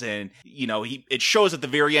friends, and, it shows at the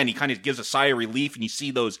very end, he kind of gives a sigh of relief, and you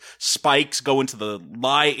see those spikes go into the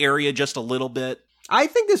lie area just a little bit. I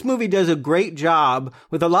think this movie does a great job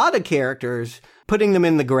with a lot of characters putting them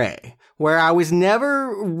in the gray, where I was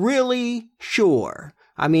never really sure.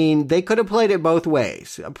 I mean, they could have played it both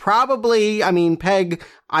ways. Probably, Pegg,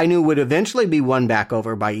 I knew would eventually be won back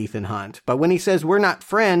over by Ethan Hunt. But when he says we're not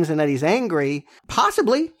friends and that he's angry,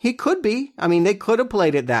 possibly he could be. They could have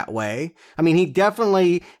played it that way. He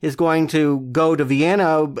definitely is going to go to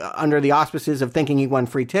Vienna under the auspices of thinking he won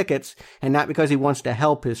free tickets and not because he wants to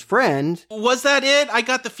help his friend. Was that it? I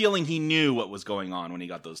got the feeling he knew what was going on when he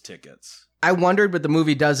got those tickets. I wondered, but the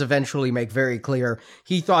movie does eventually make very clear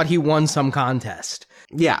he thought he won some contest.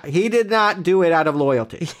 Yeah, he did not do it out of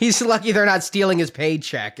loyalty. He's lucky they're not stealing his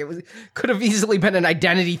paycheck. Could have easily been an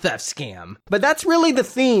identity theft scam. But that's really the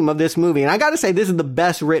theme of this movie. And I gotta say, this is the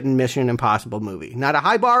best written Mission Impossible movie. Not a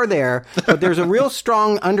high bar there, but there's a real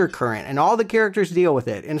strong undercurrent, and all the characters deal with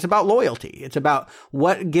it. And it's about loyalty. It's about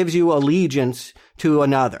what gives you allegiance to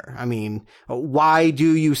another. Why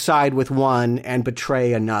do you side with one and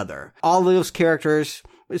betray another? All those characters,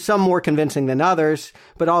 some more convincing than others,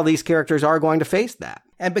 but all these characters are going to face that.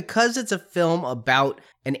 And because it's a film about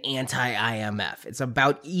an anti-IMF, it's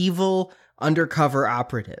about evil undercover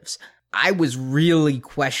operatives, I was really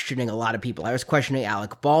questioning a lot of people. I was questioning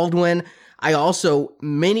Alec Baldwin. I also,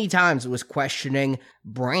 many times, was questioning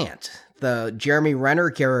Brandt, the Jeremy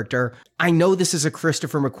Renner character. I know this is a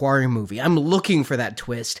Christopher McQuarrie movie. I'm looking for that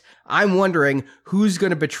twist. I'm wondering who's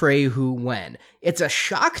going to betray who when. It's a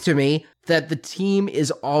shock to me that the team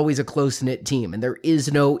is always a close-knit team, and there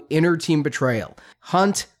is no inter-team betrayal.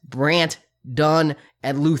 Hunt, Brandt, Dunn,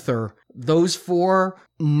 and Luther, those four,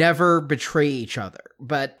 never betray each other,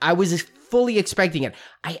 but I was fully expecting it.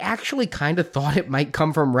 I actually kind of thought it might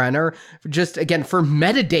come from Renner, just again for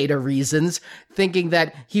metadata reasons, thinking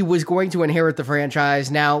that he was going to inherit the franchise.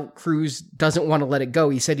 Now Cruise doesn't want to let it go.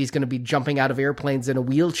 He said he's going to be jumping out of airplanes in a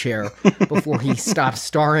wheelchair before he stops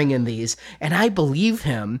starring in these, and I believe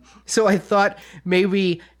him. So I thought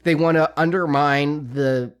maybe they want to undermine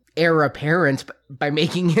the heir apparent by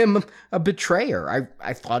making him a betrayer.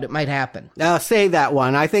 I thought it might happen. Save that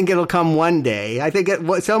one. I think it'll come one day. I think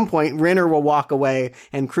at some point Renner will walk away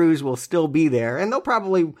and Cruise will still be there, and they'll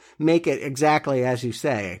probably make it exactly as you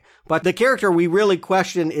say. But the character we really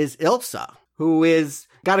question is Ilsa, who is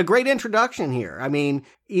got a great introduction here. I mean,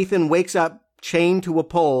 Ethan wakes up chained to a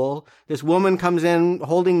pole. This woman comes in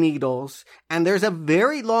holding needles, and there's a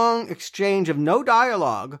very long exchange of no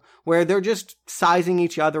dialogue where they're just sizing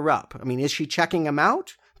each other up. I mean, is she checking him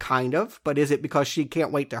out? Kind of, but is it because she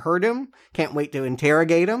can't wait to hurt him, can't wait to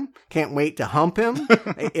interrogate him, can't wait to hump him?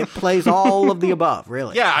 It plays all of the above,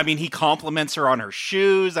 really. Yeah, I mean, he compliments her on her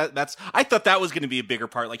shoes. I thought that was going to be a bigger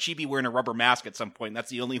part. Like, she'd be wearing a rubber mask at some point. That's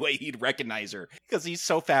the only way he'd recognize her, because he's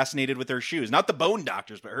so fascinated with her shoes. Not the Bone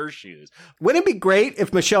Doctor's, but her shoes. Wouldn't it be great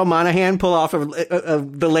if Michelle Monaghan pulled off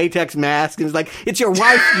of the latex mask and was like, "It's your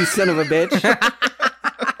wife, you son of a bitch."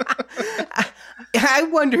 I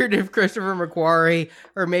wondered if Christopher McQuarrie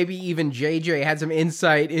or maybe even JJ had some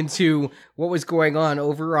insight into what was going on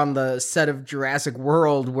over on the set of Jurassic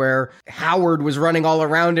World, where Howard was running all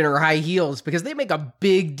around in her high heels, because they make a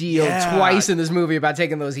big deal twice in this movie about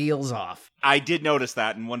taking those heels off. I did notice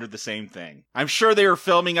that and wondered the same thing. I'm sure they were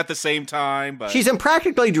filming at the same time, but... She's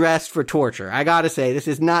impractically dressed for torture. I gotta say, this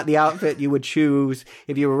is not the outfit you would choose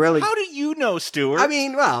if you were really... How do you know, Stuart? I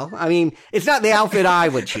mean, it's not the outfit I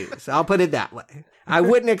would choose. I'll put it that way. I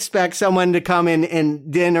wouldn't expect someone to come in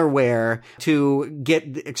dinner wear to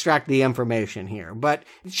extract the information here, but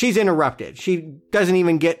she's interrupted. She doesn't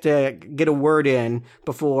even get to get a word in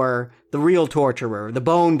before the real torturer, the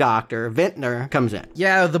Bone Doctor, Vintner, comes in.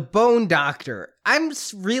 Yeah, the Bone Doctor. I'm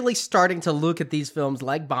really starting to look at these films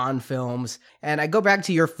like Bond films, and I go back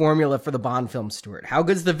to your formula for the Bond film, Stuart. How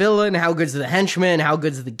good's the villain? How good's the henchman? How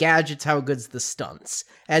good's the gadgets? How good's the stunts?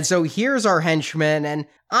 And so here's our henchman, and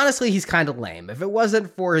honestly, he's kind of lame. If it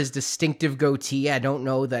wasn't for his distinctive goatee, I don't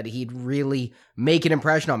know that he'd really make an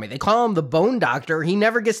impression on me. They call him the Bone Doctor. He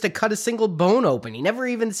never gets to cut a single bone open. He never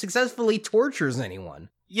even successfully tortures anyone.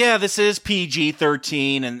 Yeah, this is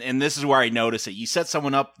PG-13, and this is where I notice it. You set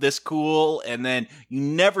someone up this cool, and then you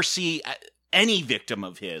never see any victim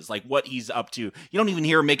of his, like what he's up to. You don't even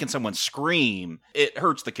hear him making someone scream. It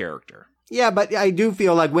hurts the character. Yeah, but I do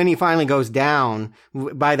feel like when he finally goes down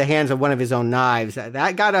by the hands of one of his own knives,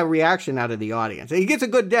 that got a reaction out of the audience. He gets a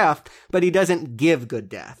good death, but he doesn't give good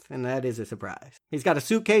death, and that is a surprise. He's got a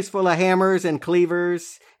suitcase full of hammers and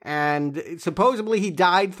cleavers, and supposedly he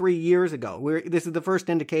died 3 years ago. This is the first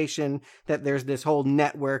indication that there's this whole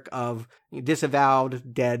network of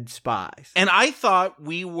disavowed dead spies. And I thought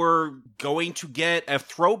we were going to get a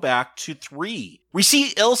throwback to 3. We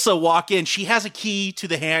see Ilsa walk in. She has a key to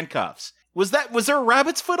the handcuffs. Was there a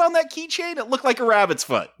rabbit's foot on that keychain? It looked like a rabbit's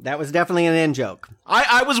foot. That was definitely an in-joke.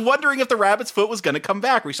 I was wondering if the rabbit's foot was going to come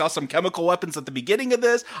back. We saw some chemical weapons at the beginning of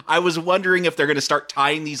this. I was wondering if they're going to start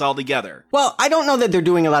tying these all together. Well, I don't know that they're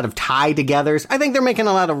doing a lot of tie-togethers. I think they're making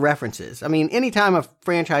a lot of references. I mean, anytime a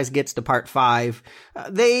franchise gets to part 5,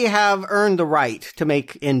 they have earned the right to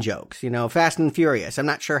make in-jokes. You know, Fast and Furious. I'm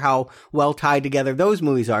not sure how well tied together those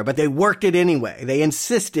movies are, but they worked it anyway. They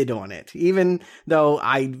insisted on it. Even though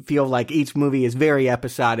I feel like each movie is very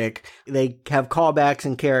episodic, they have callbacks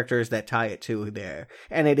and characters that tie it to there.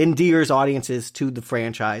 And it endears audiences to the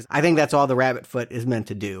franchise. I think that's all the Rabbit Foot is meant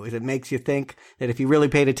to do, is it makes you think that if you really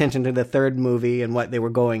paid attention to the third movie and what they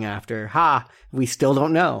were going after, we still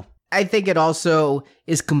don't know. I think it also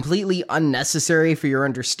is completely unnecessary for your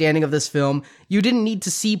understanding of this film. You didn't need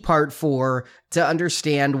to see part 4 to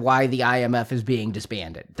understand why the IMF is being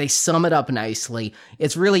disbanded. They sum it up nicely.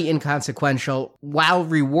 It's really inconsequential while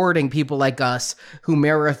rewarding people like us who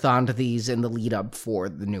marathoned these in the lead up for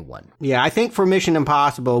the new one. Yeah, I think for Mission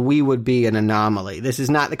Impossible, we would be an anomaly. This is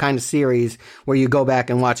not the kind of series where you go back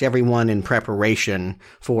and watch every one in preparation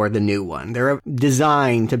for the new one. They're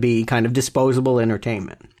designed to be kind of disposable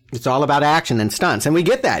entertainment. It's all about action and stunts. And we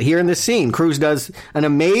get that here in this scene. Cruise does an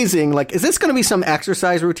amazing, is this going to be some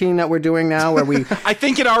exercise routine that we're doing now where we... I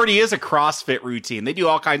think it already is a CrossFit routine. They do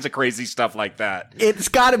all kinds of crazy stuff like that. It's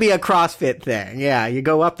got to be a CrossFit thing. Yeah, you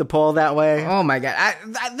go up the pole that way. Oh my God.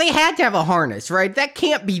 They had to have a harness, right? That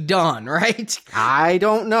can't be done, right? I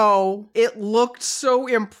don't know. It looked so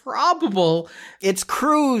improbable. It's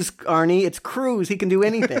Cruise, Arnie. It's Cruise. He can do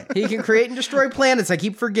anything. He can create and destroy planets. I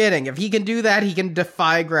keep forgetting. If he can do that, he can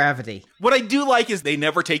defy gravity. What I do like is they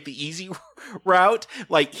never take the easy route.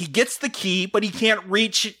 Like, he gets the key, but he can't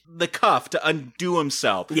reach the cuff to undo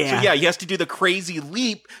himself. Yeah. So yeah, he has to do the crazy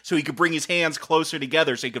leap so he could bring his hands closer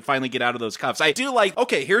together so he could finally get out of those cuffs. I do like,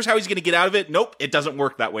 okay, here's how he's going to get out of it. Nope, it doesn't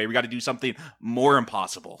work that way. We got to do something more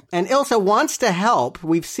impossible. And Ilsa wants to help.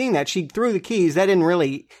 We've seen that. She threw the keys. That didn't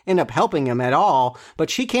really end up helping him at all. But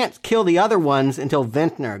she can't kill the other ones until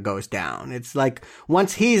Ventnor goes down. It's like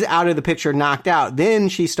once he's out of the picture, knocked out, then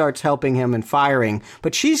she starts helping him and firing.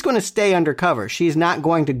 But she's going to stay undercover. She's not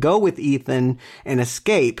going to go with Ethan and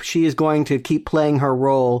escape. She is going to keep playing her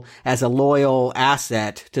role as a loyal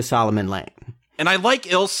asset to Solomon Lane. And I like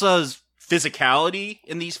Ilsa's physicality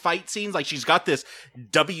in these fight scenes. Like, she's got this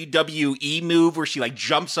WWE move where she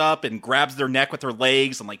jumps up and grabs their neck with her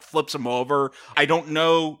legs and flips them over. I don't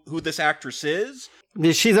know who this actress is.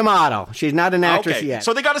 She's a model. She's not an actress okay. yet.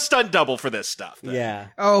 So they got a stunt double for this stuff. Then. Yeah.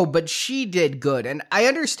 Oh, but she did good. And I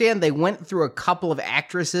understand they went through a couple of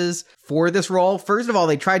actresses for this role. First of all,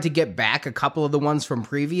 they tried to get back a couple of the ones from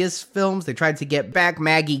previous films. They tried to get back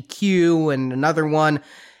Maggie Q and another one.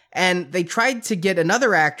 And they tried to get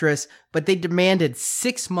another actress, but they demanded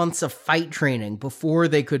 6 months of fight training before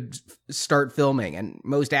they could start filming. And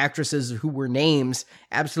most actresses who were names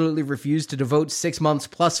absolutely refused to devote 6 months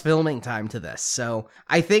plus filming time to this. So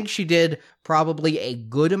I think she did probably a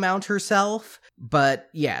good amount herself, but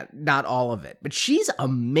yeah, not all of it. But she's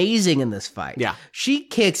amazing in this fight. Yeah. She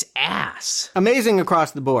kicks ass. Amazing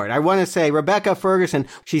across the board. I want to say Rebecca Ferguson,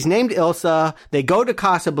 she's named Ilsa. They go to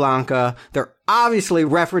Casablanca. They're obviously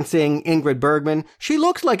referencing Ingrid Bergman. She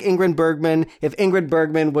looks like Ingrid Bergman if Ingrid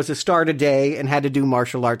Bergman was a star today and had to do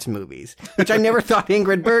martial arts movies, which I never thought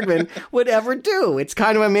Ingrid Bergman would ever do. It's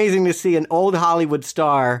kind of amazing to see an old Hollywood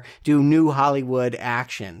star do new Hollywood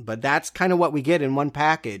action, but that's kind of what we get in one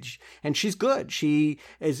package. And she's good. She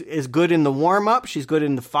is good in the warm-up. She's good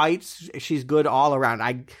in the fights. She's good all around.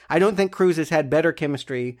 I don't think Cruise has had better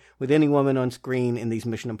chemistry with any woman on screen in these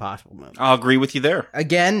Mission Impossible movies. I'll agree with you there.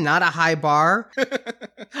 Again, not a high bar.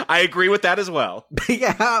 I agree with that as well.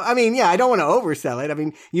 Yeah, I don't want to oversell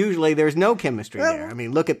it. Usually there's no chemistry there.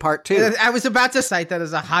 Look at part 2. I was about to cite that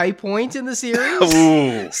as a high point in the series,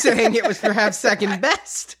 Ooh. saying it was perhaps second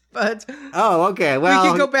best. But oh, okay. Well, we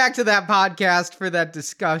can go back to that podcast for that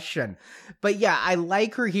discussion. But yeah, I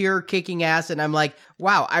like her here kicking ass, and I'm like,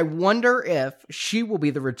 wow, I wonder if she will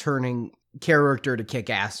be the returning character to kick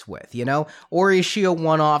ass with, or is she a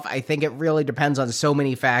one-off? I think it really depends on so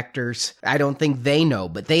many factors. I don't think they know,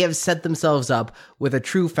 but they have set themselves up with a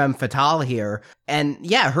true femme fatale here. And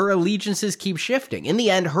yeah, her allegiances keep shifting. In the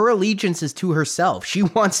end, her allegiance is to herself. She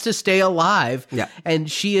wants to stay alive. Yeah. And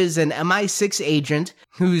she is an MI6 agent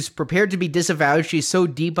who's prepared to be disavowed. She's so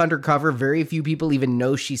deep undercover, very few people even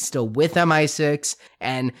know she's still with MI6.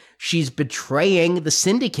 And she's betraying the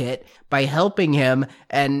syndicate by helping him,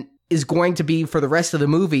 and is going to be, for the rest of the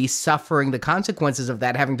movie, suffering the consequences of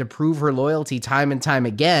that, having to prove her loyalty time and time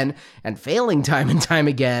again, and failing time and time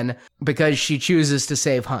again, because she chooses to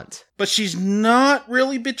save Hunt. But she's not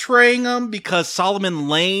really betraying him because Solomon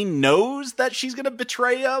Lane knows that she's going to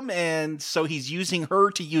betray him, and so he's using her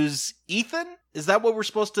to use Ethan? Is that what we're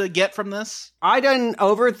supposed to get from this? I didn't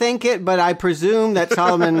overthink it, but I presume that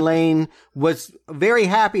Solomon Lane was very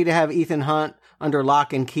happy to have Ethan Hunt under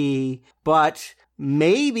lock and key, but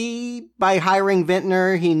maybe by hiring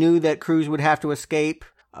Ventnor, he knew that Cruise would have to escape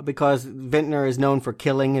because Ventnor is known for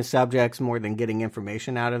killing his subjects more than getting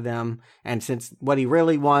information out of them. And since what he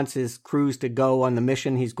really wants is Cruise to go on the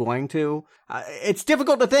mission he's going to, it's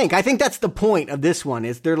difficult to think. I think that's the point of this one,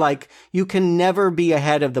 is they're like, you can never be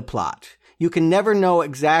ahead of the plot. You can never know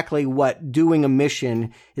exactly what doing a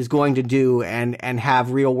mission is going to do and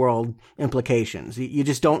have real world implications. You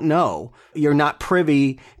just don't know. You're not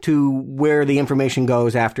privy to where the information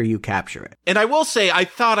goes after you capture it. And I will say, I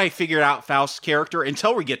thought I figured out Faust's character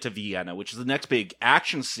until we get to Vienna, which is the next big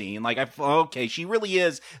action scene. Okay, she really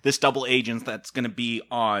is this double agent that's going to be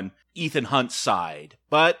on Ethan Hunt's side.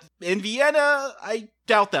 But in Vienna, I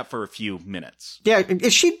doubt that for a few minutes. Yeah,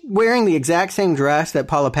 is she wearing the exact same dress that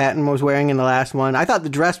Paula Patton was wearing in the last one? I thought the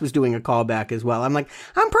dress was doing a callback as well.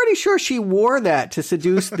 I'm pretty sure she wore that to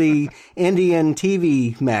seduce the Indian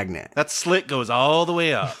TV magnate. That slit goes all the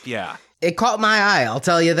way up, yeah. It caught my eye, I'll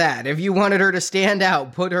tell you that. If you wanted her to stand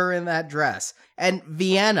out, put her in that dress. And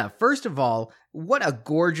Vienna, first of all, what a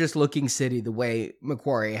gorgeous looking city the way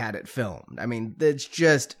McQuarrie had it filmed. I mean, it's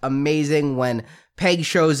just amazing when Peg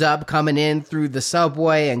shows up coming in through the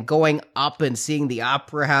subway and going up and seeing the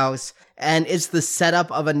opera house. And it's the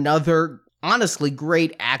setup of another honestly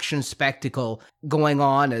great action spectacle going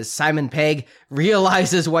on as Simon Pegg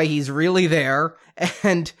realizes why he's really there.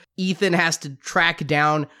 And Ethan has to track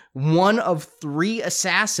down one of 3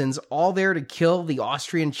 assassins, all there to kill the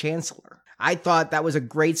Austrian chancellor. I thought that was a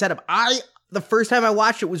great setup. The first time I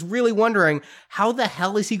watched it, was really wondering, how the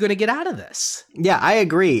hell is he going to get out of this? Yeah, I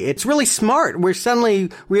agree. It's really smart. We're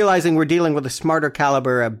suddenly realizing we're dealing with a smarter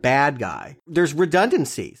caliber of bad guy. There's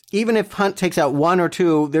redundancies. Even if Hunt takes out 1 or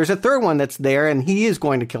 2, there's a third one that's there, and he is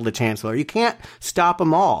going to kill the Chancellor. You can't stop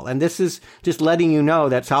them all. And this is just letting you know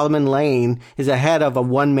that Solomon Lane is ahead of a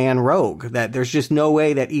one-man rogue, that there's just no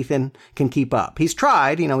way that Ethan can keep up. He's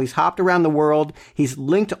tried, he's hopped around the world. He's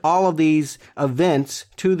linked all of these events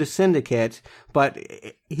to the syndicate, but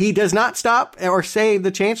he does not stop or save the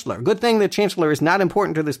Chancellor. Good thing the Chancellor is not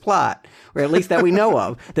important to this plot, or at least that we know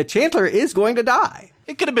of. The Chancellor is going to die.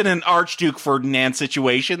 It could have been an Archduke Ferdinand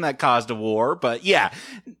situation that caused a war, but yeah.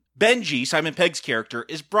 Benji, Simon Pegg's character,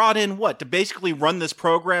 is brought in, to basically run this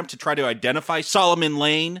program to try to identify Solomon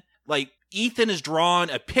Lane? Ethan has drawn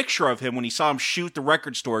a picture of him when he saw him shoot the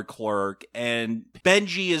record store clerk, and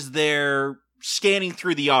Benji is there scanning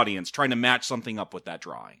through the audience, trying to match something up with that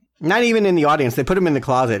drawing. Not even in the audience. They put him in the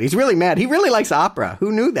closet. He's really mad. He really likes opera.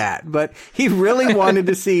 Who knew that? But he really wanted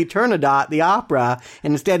to see Turandot, the opera,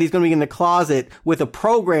 and instead he's going to be in the closet with a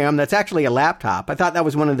program that's actually a laptop. I thought that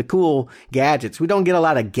was one of the cool gadgets. We don't get a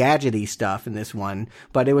lot of gadgety stuff in this one,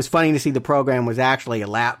 but it was funny to see the program was actually a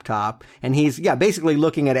laptop, and he's, basically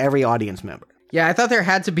looking at every audience member. Yeah, I thought there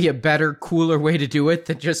had to be a better, cooler way to do it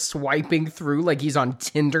than just swiping through like he's on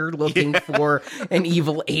Tinder looking for an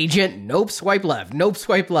evil agent. Nope, swipe left. Nope,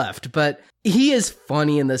 swipe left. But he is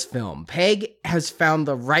funny in this film. Pegg has found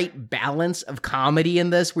the right balance of comedy in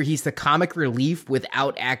this, where he's the comic relief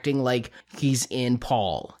without acting like he's in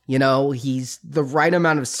Paul. He's the right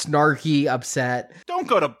amount of snarky, upset. Don't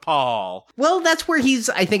go to Paul. Well, that's where he's,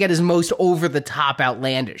 I think, at his most over-the-top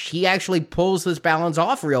outlandish. He actually pulls this balance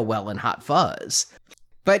off real well in Hot Fuzz.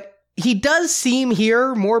 But he does seem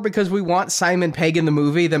here more because we want Simon Pegg in the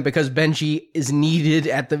movie than because Benji is needed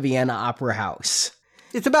at the Vienna Opera House.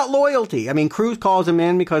 It's about loyalty. I mean, Cruz calls him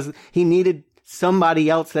in because he needed somebody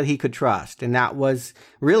else that he could trust, and that was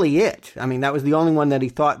really it. I mean, that was the only one that he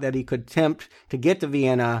thought that he could tempt to get to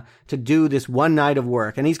Vienna to do this one night of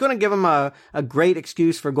work. And he's going to give him a great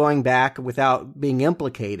excuse for going back without being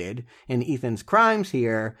implicated in Ethan's crimes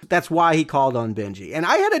here. That's why he called on Benji. And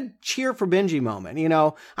I had a cheer for Benji moment.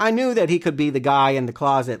 I knew that he could be the guy in the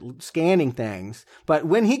closet scanning things, but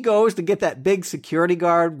when he goes to get that big security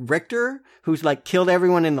guard, Richter, who's killed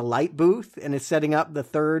everyone in the light booth and is setting up the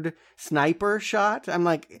third sniper shot, I'm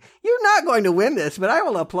like, you're not going to win this, but I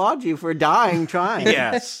will applaud you for dying trying.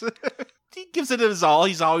 Yes. He gives it his all.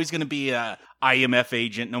 He's always going to be a IMF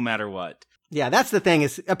agent no matter what. Yeah, that's the thing,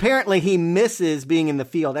 is apparently he misses being in the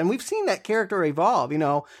field. And we've seen that character evolve.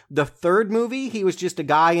 The third movie, he was just a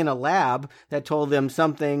guy in a lab that told them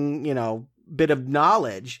something, bit of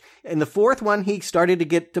knowledge. In the fourth one, he started to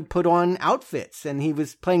get to put on outfits, and he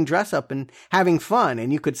was playing dress up and having fun.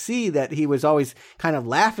 And you could see that he was always kind of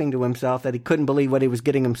laughing to himself that he couldn't believe what he was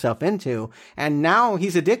getting himself into. And now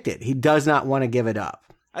he's addicted. He does not want to give it up.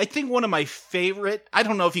 I think one of my favorite, I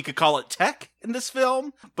don't know if you could call it tech in this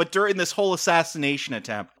film, but during this whole assassination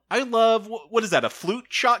attempt, I love, what is that, a flute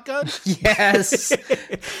shotgun? Yes.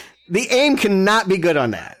 The aim cannot be good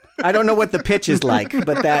on that. I don't know what the pitch is like,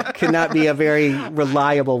 but that cannot be a very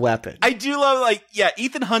reliable weapon. I do love,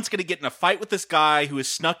 Ethan Hunt's going to get in a fight with this guy who is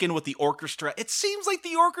snuck in with the orchestra. It seems like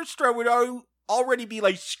the orchestra would already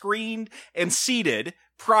be, screened and seated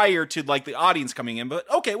prior to, the audience coming in, but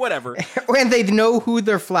okay, whatever. And they know who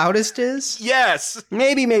their flautist is? Yes.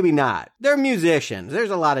 Maybe not. They're musicians.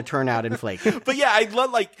 There's a lot of turnout in Flake. But yeah, I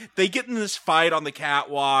love, they get in this fight on the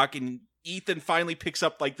catwalk, and Ethan finally picks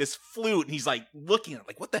up like this flute and he's like looking at it,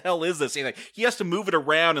 like, what the hell is this? And like he has to move it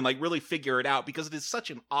around and like really figure it out because it is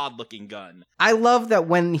such an odd looking gun. I love that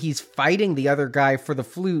when he's fighting the other guy for the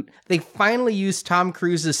flute, they finally use Tom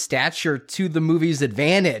Cruise's stature to the movie's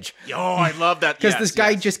advantage. Oh, I love that. Because this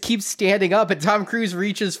guy just keeps standing up and Tom Cruise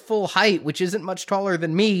reaches full height, which isn't much taller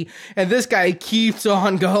than me, and this guy keeps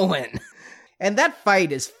on going. And that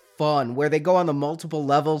fight is fun, where they go on the multiple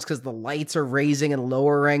levels because the lights are raising and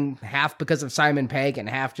lowering, half because of Simon Pegg and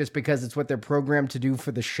half just because it's what they're programmed to do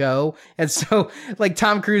for the show. And so, like,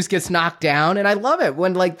 Tom Cruise gets knocked down, and I love it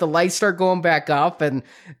when, like, the lights start going back up and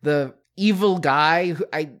the evil guy, who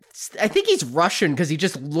I think he's Russian because he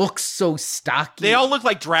just looks so stocky. They all look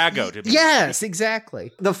like Drago to me. Yes,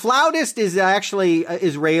 exactly. The flautist is actually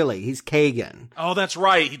Israeli. He's Kagan. Oh, that's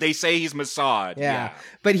right. They say he's Mossad. Yeah.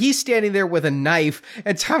 But he's standing there with a knife,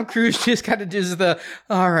 and Tom Cruise just kind of does the,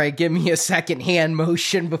 all right, give me a second hand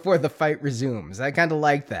motion before the fight resumes. I kind of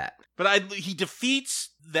like that. But he defeats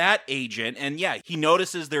that agent, and yeah, he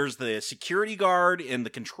notices there's the security guard in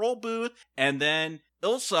the control booth, and then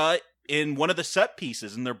Ilsa in one of the set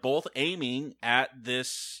pieces, and they're both aiming at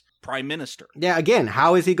this prime minister. Yeah, again,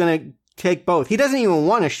 how is he going to take both? He doesn't even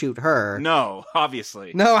want to shoot her. No,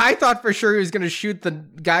 obviously. No, I thought for sure he was going to shoot the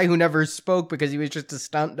guy who never spoke because he was just a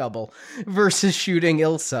stunt double versus shooting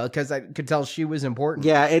Ilsa because I could tell she was important.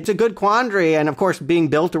 Yeah, it's a good quandary. And of course, being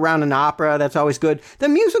built around an opera, that's always good. The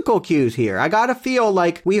musical cues here. I got to feel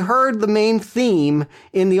like we heard the main theme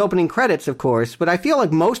in the opening credits, of course, but I feel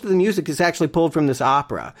like most of the music is actually pulled from this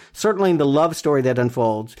opera. Certainly the love story that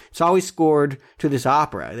unfolds, it's always scored to this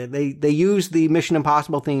opera. They use the Mission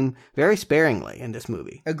Impossible theme very sparingly in this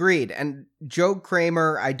movie. Agreed. And Joe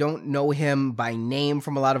Kramer, I don't know him by name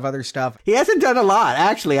from a lot of other stuff. He hasn't done a lot,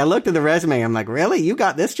 actually. I looked at the resume. I'm like, really? You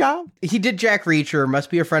got this job? He did Jack Reacher, must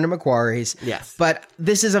be a friend of Macquarie's. Yes. But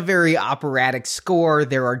this is a very operatic score.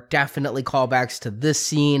 There are definitely callbacks to this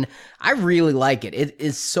scene. I really like it. It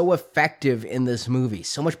is so effective in this movie.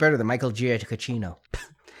 So much better than Michael Giacchino.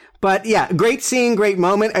 But yeah, great scene, great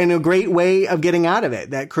moment, and a great way of getting out of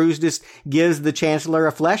it. That Cruise just gives the Chancellor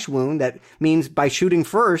a flesh wound. That means by shooting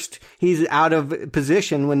first, he's out of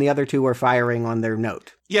position when the other two are firing on their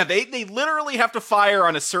note. Yeah, they literally have to fire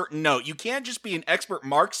on a certain note. You can't just be an expert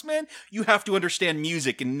marksman. You have to understand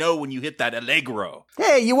music and know when you hit that allegro.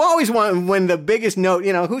 Hey, you always want when the biggest note,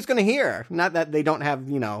 who's going to hear? Not that they don't have,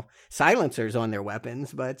 silencers on their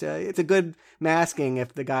weapons, but it's a good masking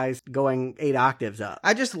if the guy's going 8 octaves up.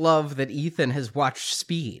 I just love that Ethan has watched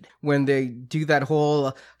Speed. When they do that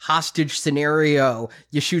whole hostage scenario,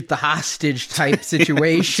 you shoot the hostage type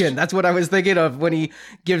situation. That's what I was thinking of when he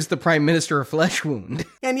gives the Prime Minister a flesh wound.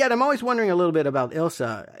 And yet I'm always wondering a little bit about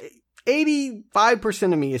Ilsa.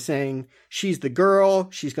 85% of me is saying she's the girl,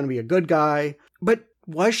 she's going to be a good guy, but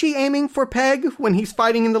was she aiming for Peg when he's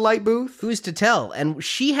fighting in the light booth? Who's to tell? And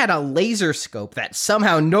she had a laser scope that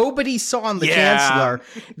somehow nobody saw on the Chancellor.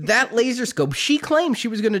 That laser scope, she claimed she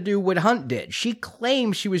was going to do what Hunt did. She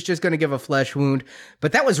claimed she was just going to give a flesh wound,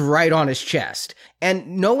 but that was right on his chest.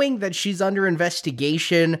 And knowing that she's under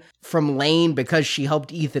investigation from Lane because she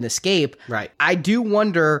helped Ethan escape, right? I do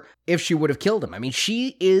wonder if she would have killed him. I mean,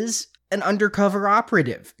 she is an undercover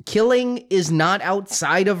operative. Killing is not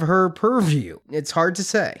outside of her purview. It's hard to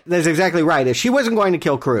say. That's exactly right. She wasn't going to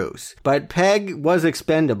kill Cruise, but Peg was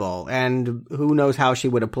expendable, and who knows how she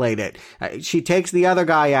would have played it. She takes the other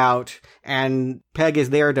guy out, and Peg is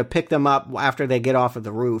there to pick them up after they get off of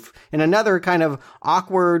the roof. In another kind of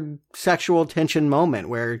awkward sexual tension moment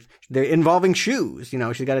where they're involving shoes.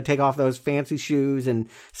 She's got to take off those fancy shoes and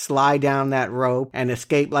slide down that rope and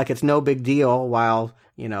escape like it's no big deal while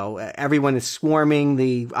everyone is swarming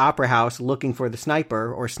the opera house looking for the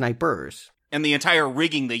sniper or snipers. And the entire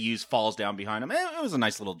rigging they use falls down behind him. It was a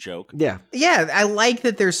nice little joke. Yeah. Yeah, I like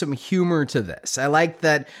that there's some humor to this. I like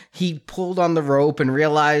that he pulled on the rope and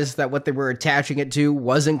realized that what they were attaching it to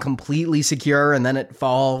wasn't completely secure and then it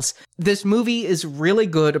falls. This movie is really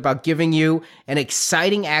good about giving you an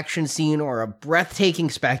exciting action scene or a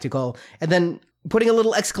breathtaking spectacle and then putting a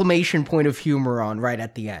little exclamation point of humor on right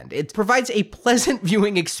at the end. It provides a pleasant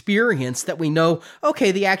viewing experience that we know, okay,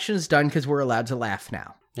 the action is done because we're allowed to laugh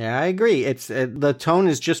now. Yeah, I agree. It's the tone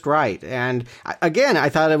is just right. And again, I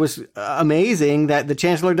thought it was amazing that the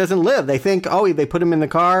Chancellor doesn't live. They think, they put him in the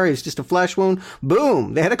car. It's just a flesh wound.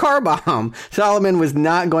 Boom. They had a car bomb. Solomon was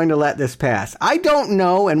not going to let this pass. I don't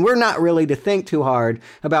know. And we're not really to think too hard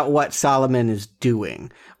about what Solomon is doing.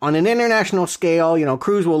 On an international scale,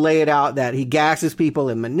 Cruise will lay it out that he gasses people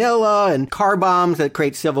in Manila and car bombs that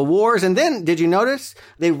create civil wars. And then, did you notice?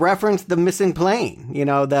 They referenced the missing plane,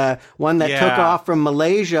 the one that took off from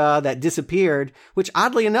Malaysia that disappeared, which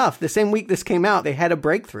oddly enough, the same week this came out, they had a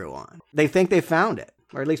breakthrough on. They think they found it,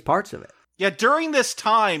 or at least parts of it. Yeah, during this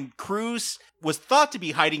time, Cruise was thought to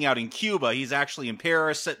be hiding out in Cuba. He's actually in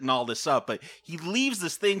Paris setting all this up, but he leaves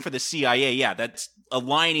this thing for the CIA. Yeah, that's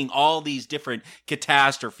aligning all these different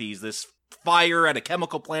catastrophes, this fire at a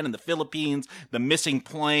chemical plant in the Philippines, the missing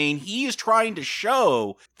plane. He is trying to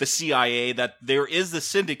show the CIA that there is the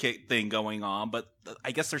syndicate thing going on, but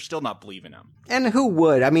I guess they're still not believing him. And who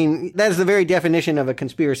would? I mean, that is the very definition of a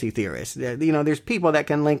conspiracy theorist. There's people that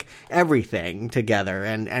can link everything together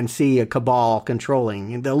and see a cabal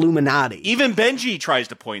controlling the Illuminati. Even Benji tries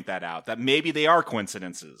to point that out, that maybe they are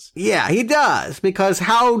coincidences. Yeah, he does. Because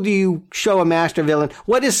how do you show a master villain?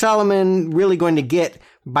 What is Solomon really going to get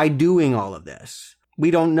by doing all of this?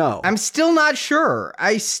 We don't know. I'm still not sure.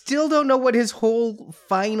 I still don't know what his whole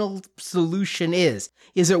final solution is.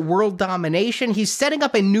 Is it world domination? He's setting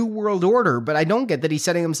up a new world order, but I don't get that he's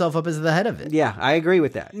setting himself up as the head of it. Yeah, I agree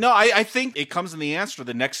with that. No, I think it comes in the answer to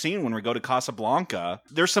the next scene when we go to Casablanca.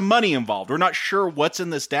 There's some money involved. We're not sure what's in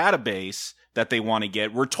this database that they want to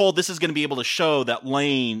get. We're told this is going to be able to show that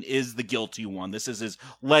Lane is the guilty one. This is his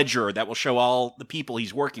ledger that will show all the people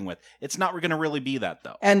he's working with. It's not going to really be that,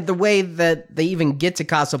 though. And the way that they even get to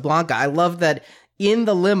Casablanca, I love that in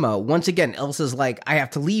the limo, once again, Elsa's like, I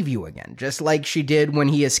have to leave you again. Just like she did when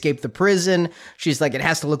he escaped the prison. She's like, it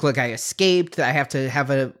has to look like I escaped. I have to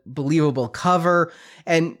have a believable cover.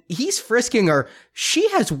 And he's frisking her. She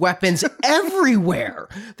has weapons everywhere.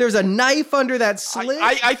 There's a knife under that slit.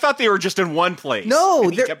 I thought they were just in one place. No.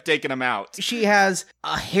 And he kept taking them out. She has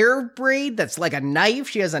a hair braid that's like a knife.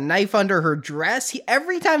 She has a knife under her dress.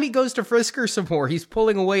 Every time he goes to frisk her some more, he's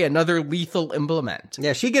pulling away another lethal implement.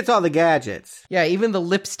 Yeah, she gets all the gadgets. Yeah, even the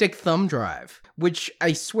lipstick thumb drive, which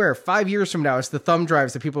I swear 5 years from now, it's the thumb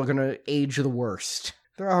drives that people are going to age the worst.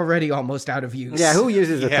 They're already almost out of use. Yeah, who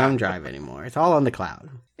uses a thumb drive anymore? It's all on the cloud.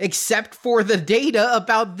 Except for the data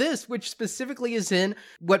about this, which specifically is in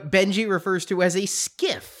what Benji refers to as a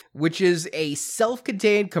SCIF, which is a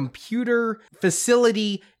self-contained computer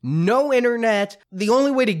facility, no internet. The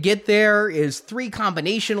only way to get there is 3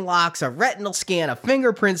 combination locks, a retinal scan, a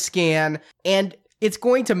fingerprint scan, and it's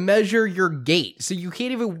going to measure your gait. So you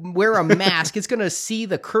can't even wear a mask. It's going to see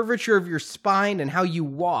the curvature of your spine and how you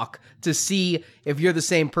walk to see if you're the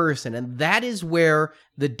same person. And that is where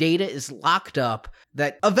the data is locked up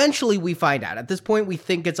that eventually we find out. At this point, we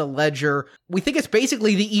think it's a ledger. We think it's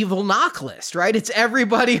basically the evil knock list, right? It's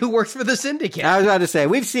everybody who works for the syndicate. I was about to say,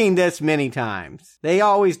 we've seen this many times. They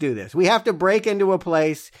always do this. We have to break into a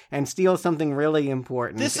place and steal something really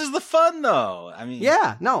important. This is the fun, though. I mean,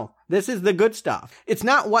 yeah, no. This is the good stuff. It's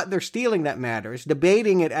not what they're stealing that matters.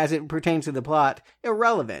 Debating it as it pertains to the plot,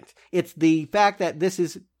 irrelevant. It's the fact that this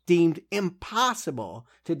is deemed impossible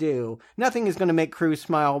to do. Nothing is going to make Cruise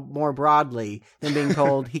smile more broadly than being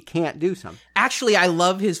told he can't do something. Actually, I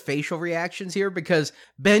love his facial reactions here because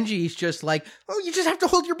Benji's just like, oh, you just have to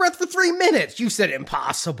hold your breath for 3 minutes. You said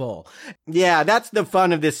impossible. Yeah, that's the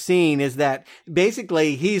fun of this scene is that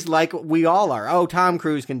basically he's like we all are. Oh, Tom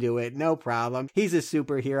Cruise can do it. No problem. He's a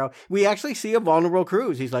superhero. We actually see a vulnerable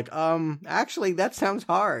Cruise. He's like, actually, that sounds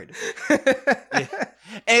hard. Yeah.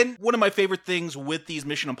 And one of my favorite things with these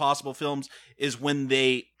Mission Impossible films is when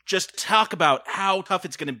they just talk about how tough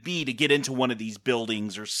it's going to be to get into one of these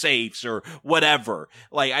buildings or safes or whatever.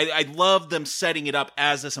 Like, I love them setting it up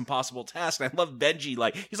as this impossible task. And I love Benji.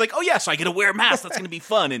 Like, he's like, oh yeah, so I get to wear a mask. That's going to be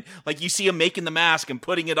fun. And like, you see him making the mask and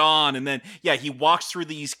putting it on. And then, yeah, he walks through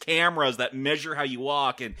these cameras that measure how you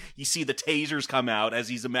walk. And you see the tasers come out as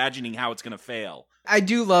he's imagining how it's going to fail. I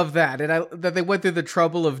do love that, and that they went through the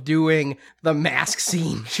trouble of doing the mask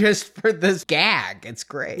scene just for this gag. It's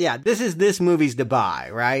great. Yeah, this movie's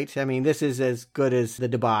Dubai, right? I mean, this is as good as the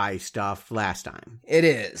Dubai stuff last time. It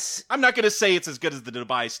is. I'm not going to say it's as good as the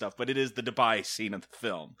Dubai stuff, but it is the Dubai scene of the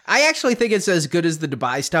film. I actually think it's as good as the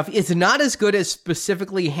Dubai stuff. It's not as good as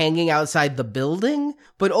specifically hanging outside the building,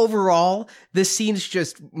 but overall, this scene's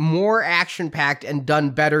just more action-packed and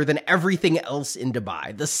done better than everything else in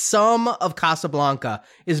Dubai. The sum of Casablanca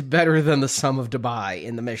is better than the sum of Dubai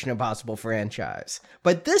in the Mission Impossible franchise.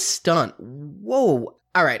 But this stunt, whoa.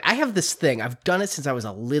 All right, I have this thing. I've done it since I was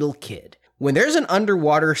a little kid. When there's an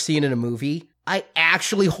underwater scene in a movie, I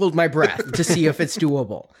actually hold my breath to see if it's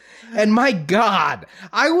doable. And my God,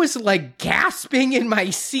 I was like gasping in my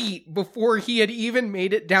seat before he had even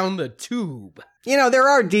made it down the tube. You know, there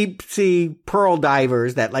are deep sea pearl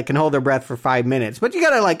divers that like can hold their breath for 5 minutes, but you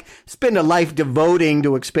gotta like spend a life devoting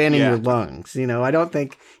to expanding your lungs. You know, I don't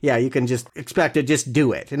think, you can just expect to just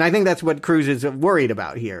do it. And I think that's what Cruise is worried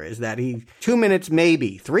about here, is that 2 minutes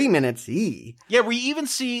maybe, 3 minutes, Yeah, we even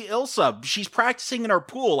see Ilsa. She's practicing in her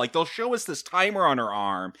pool. Like, they'll show us this timer on her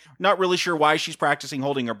arm. Not really sure why she's practicing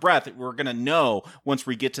holding her breath. We're gonna know once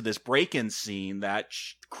we get to this break-in scene that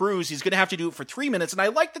Cruise, he's going to have to do it for 3 minutes. And I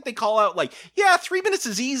like that they call out, like, 3 minutes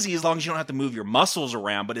is easy as long as you don't have to move your muscles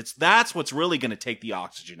around. But that's what's really going to take the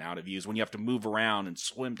oxygen out of you, is when you have to move around and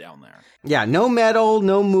swim down there. Yeah, no metal,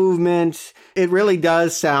 no movement. It really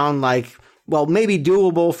does sound like, well, maybe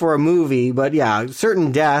doable for a movie, but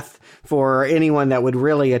certain death for anyone that would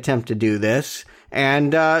really attempt to do this.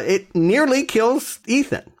 And it nearly kills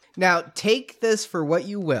Ethan. Now, take this for what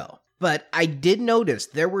you will, but I did notice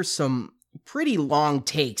there were some pretty long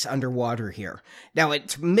takes underwater here. Now,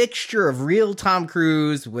 it's a mixture of real Tom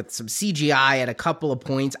Cruise with some CGI at a couple of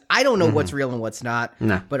points. I don't know what's real and what's not.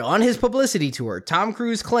 No. But on his publicity tour, Tom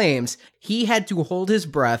Cruise claims he had to hold his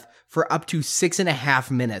breath for up to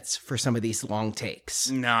 6.5 minutes for some of these long takes.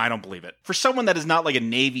 No, I don't believe it. For someone that is not like a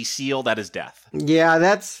Navy SEAL, that is death.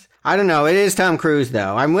 Yeah, I don't know. It is Tom Cruise,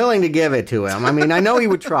 though. I'm willing to give it to him. I mean, I know he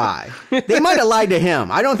would try. They might have lied to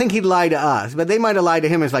him. I don't think he'd lie to us, but they might have lied to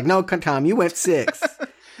him. It's like, no, Tom, you went 6.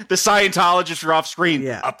 The Scientologists are off screen.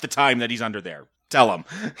 Yeah. Up the time that he's under there. Tell him.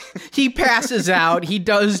 He passes out. He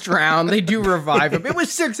does drown. They do revive him. It was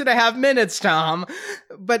 6.5 minutes, Tom.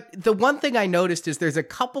 But the one thing I noticed is there's a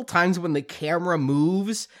couple times when the camera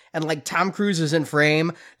moves and like Tom Cruise is in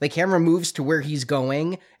frame, the camera moves to where he's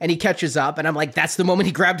going and he catches up. And I'm like, that's the moment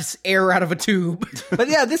he grabs air out of a tube. But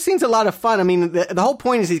this scene's a lot of fun. I mean, the whole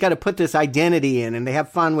point is he's got to put this identity in, and they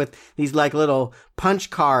have fun with these like little punch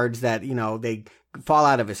cards that, they fall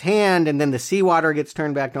out of his hand, and then the seawater gets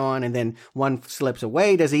turned back on, and then one slips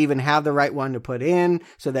away. Does he even have the right one to put in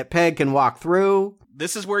so that Peg can walk through?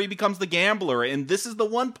 This is where he becomes the gambler, and this is the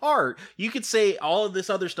one part you could say all of this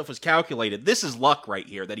other stuff was calculated. This is luck right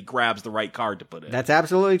here, that he grabs the right card to put in. That's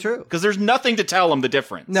absolutely true. Because there's nothing to tell him the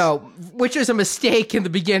difference. No, which is a mistake in the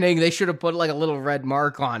beginning. They should have put like a little red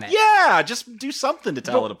mark on it. Yeah, just do something to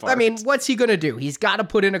tell it apart. I mean, what's he going to do? He's got to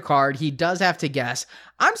put in a card. He does have to guess.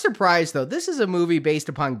 I'm surprised, though. This is a movie based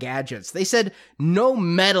upon gadgets. They said no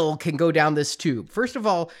metal can go down this tube. First of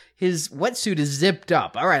all, his wetsuit is zipped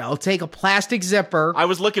up. All right, I'll take a plastic zipper. I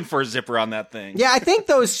was looking for a zipper on that thing. Yeah, I think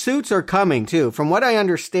those suits are coming, too. From what I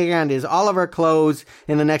understand is all of our clothes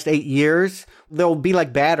in the next 8 years, they'll be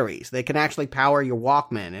like batteries. They can actually power your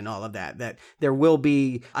Walkman and all of that. That there will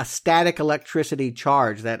be a static electricity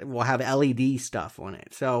charge that will have LED stuff on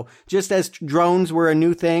it. So just as drones were a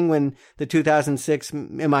new thing when the 2006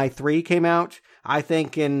 Mi-3 came out, I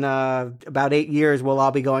think in about 8 years, we'll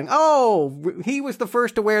all be going, oh, he was the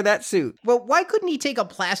first to wear that suit. Well, why couldn't he take a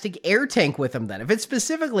plastic air tank with him then? If it's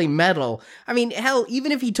specifically metal, I mean, hell,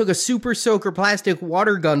 even if he took a super soaker plastic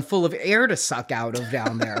water gun full of air to suck out of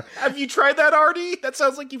down there. Have you tried that, Artie? That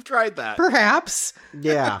sounds like you've tried that. Perhaps.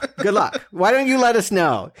 Yeah, good luck. Why don't you let us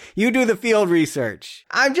know? You do the field research.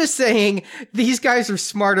 I'm just saying, these guys are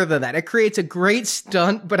smarter than that. It creates a great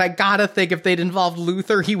stunt, but I gotta think if they'd involved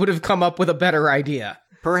Luther, he would have come up with a better idea.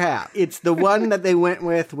 Perhaps. It's the one that they went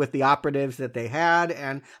with the operatives that they had,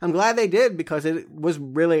 and I'm glad they did because it was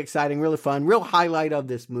really exciting, really fun, real highlight of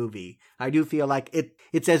this movie. I do feel like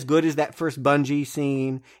it's as good as that first bungee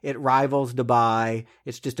scene. It rivals Dubai.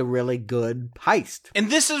 It's just a really good heist.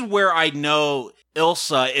 And this is where I know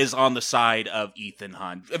Ilsa is on the side of Ethan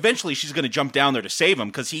Hunt. Eventually, she's going to jump down there to save him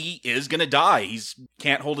because he is going to die. He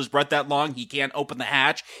can't hold his breath that long. He can't open the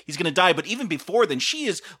hatch. He's going to die. But even before then, she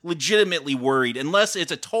is legitimately worried, unless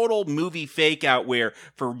it's a total movie fake out where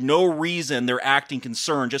for no reason they're acting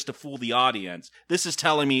concerned just to fool the audience. This is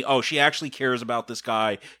telling me, oh, she actually cares about this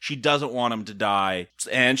guy. She doesn't want him to die.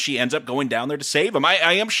 And she ends up going down there to save him. I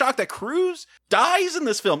am shocked that Cruise dies in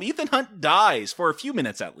this film. Ethan Hunt dies for a few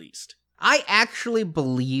minutes at least. I actually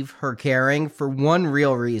believe her caring for one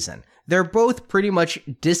real reason. They're both pretty much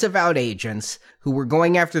disavowed agents who were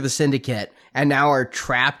going after the syndicate and now are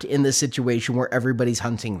trapped in the situation where everybody's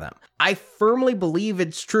hunting them. I firmly believe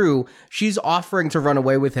it's true. She's offering to run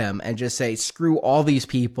away with him and just say, screw all these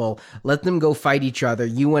people. Let them go fight each other.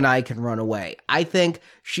 You and I can run away. I think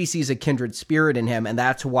she sees a kindred spirit in him, and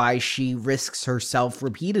that's why she risks herself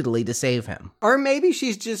repeatedly to save him. Or maybe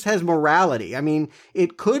she just has morality. I mean,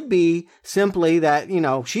 it could be simply that,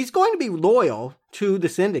 she's going to be loyal to the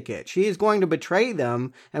syndicate. She is going to betray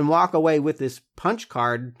them and walk away with this punch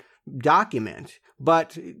card document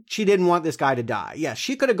but she didn't want this guy to die. Yes,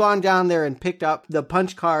 she could have gone down there and picked up the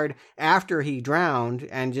punch card after he drowned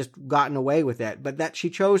and just gotten away with it, but that she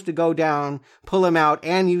chose to go down, pull him out,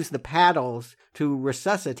 and use the paddles to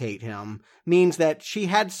resuscitate him means that she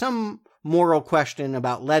had some moral question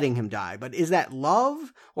about letting him die. But is that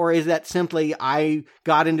love, or is that simply, I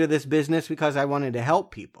got into this business because I wanted to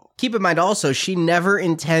help people? Keep in mind also, she never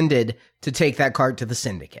intended to take that card to the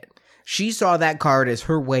Syndicate. She saw that card as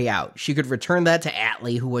her way out. She could return that to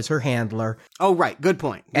Atlee, who was her handler. Oh, right. Good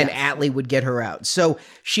point. And Yes. Atlee would get her out. So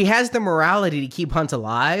she has the morality to keep Hunt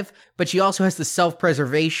alive, but she also has the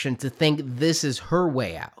self-preservation to think this is her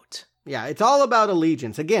way out. Yeah, it's all about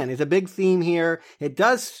allegiance. Again, it's a big theme here. It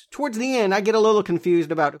does, towards the end, I get a little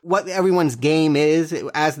confused about what everyone's game is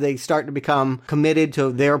as they start to become committed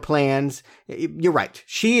to their plans. You're right.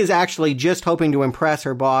 She is actually just hoping to impress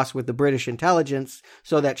her boss with the British intelligence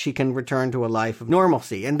so that she can return to a life of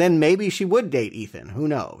normalcy. And then maybe she would date Ethan. Who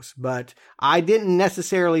knows? But I didn't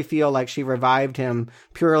necessarily feel like she revived him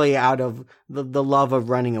purely out of the love of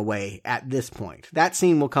running away at this point. That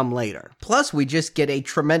scene will come later. Plus, we just get a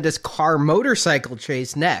tremendous car motorcycle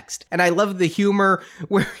chase next. And I love the humor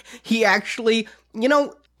where he actually,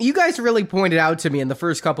 you guys really pointed out to me in the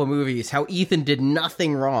first couple movies how Ethan did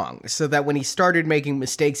nothing wrong, so that when he started making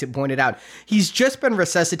mistakes, it pointed out he's just been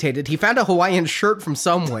resuscitated. He found a Hawaiian shirt from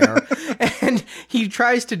somewhere, and he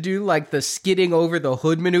tries to do like the skidding over the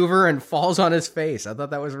hood maneuver and falls on his face. I thought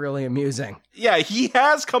that was really amusing. Yeah, he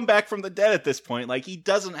has come back from the dead at this point. Like, he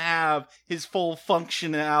doesn't have his full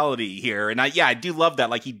functionality here. And I do love that.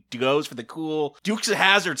 Like, he goes for the cool Dukes of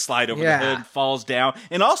Hazzard slide over the hood, falls down.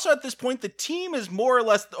 And also at this point, the team is more or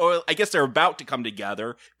less, or I guess they're about to come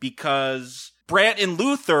together because Brant and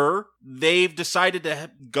Luther, they've decided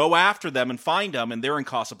to go after them and find them, and they're in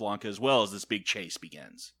Casablanca as well as this big chase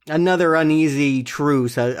begins. Another uneasy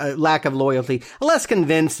truce, a lack of loyalty, less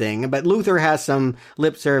convincing, but Luther has some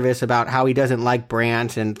lip service about how he doesn't like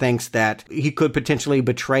Brant and thinks that he could potentially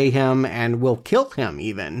betray him and will kill him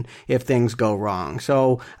even if things go wrong.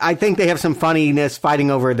 So I think they have some funniness fighting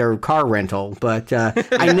over their car rental, but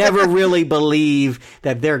I never really believe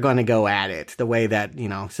that they're going to go at it the way that,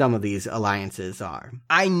 some of these alliances are.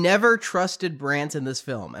 I never trusted Brant in this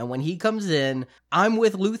film, and when he comes in, I'm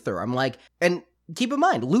with Luther. I'm like, and keep in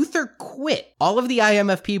mind, Luther quit. All of the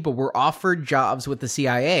IMF people were offered jobs with the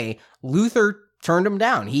CIA. Luther turned him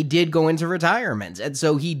down. He did go into retirement, and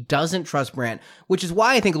so he doesn't trust Brant, which is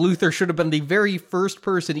why I think Luther should have been the very first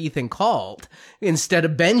person Ethan called instead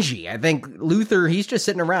of Benji. I think Luther, he's just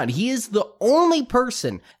sitting around. He is the only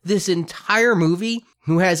person this entire movie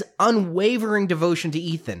who has unwavering devotion to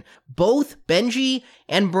Ethan. Both Benji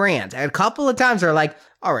and Brant, a couple of times are like,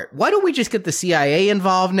 all right, why don't we just get the CIA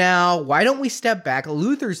involved now? Why don't we step back?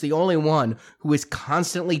 Luther's the only one who is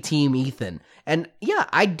constantly Team Ethan. And yeah,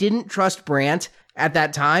 I didn't trust Brant at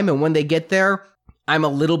that time. And when they get there, I'm a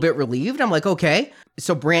little bit relieved. I'm like, okay,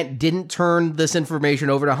 so Brant didn't turn this information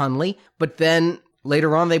over to Hundley, but then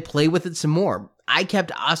later on they play with it some more. I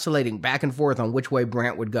kept oscillating back and forth on which way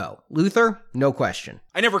Brant would go. Luther, no question.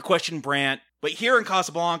 I never questioned Brant, but here in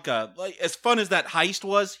Casablanca, like, as fun as that heist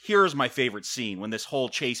was, here's my favorite scene when this whole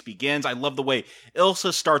chase begins. I love the way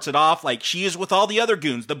Ilsa starts it off. Like, she is with all the other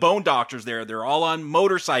goons, the bone doctors there. They're all on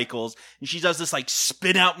motorcycles, and she does this, like,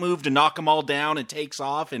 spin-out move to knock them all down and takes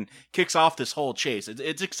off and kicks off this whole chase.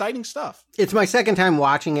 It's exciting stuff. It's my second time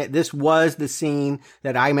watching it. This was the scene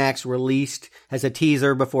that IMAX released as a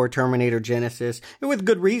teaser before Terminator Genisys, and with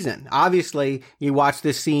good reason. Obviously, you watch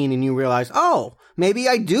this scene and you realize, oh, maybe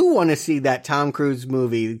I do want to see that Tom Cruise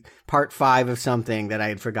movie, part 5 of something that I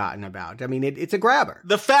had forgotten about. I mean, it's a grabber.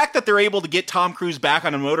 The fact that they're able to get Tom Cruise back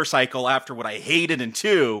on a motorcycle after what I hated in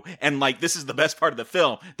 2, and like, this is the best part of the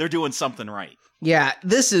film, they're doing something right. Yeah,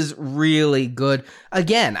 this is really good.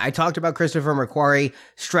 Again, I talked about Christopher McQuarrie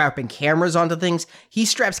strapping cameras onto things. He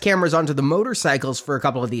straps cameras onto the motorcycles for a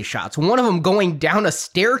couple of these shots. One of them going down a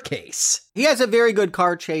staircase. He has a very good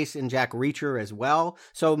car chase in Jack Reacher as well.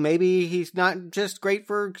 So maybe he's not just great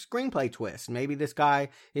for screenplay twists. Maybe this guy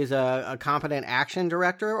is a competent action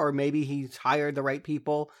director, or maybe he's hired the right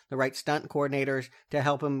people, the right stunt coordinators to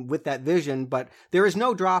help him with that vision. But there is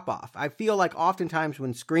no drop off. I feel like oftentimes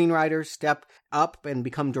when screenwriters step up and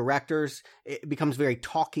become directors, it becomes very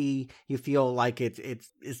talky. You feel like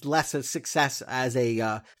it's less a success as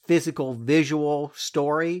a physical, visual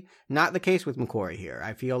story. Not the case with McQuarrie here.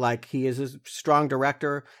 I feel like he is a strong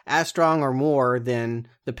director, as strong or more than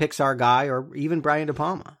the Pixar guy or even Brian De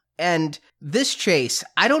Palma. And this chase,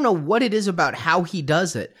 I don't know what it is about how he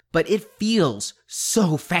does it, but it feels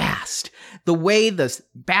so fast. The way the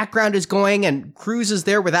background is going and Cruz is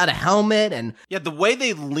there without a helmet and... Yeah, the way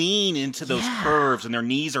they lean into those curves and their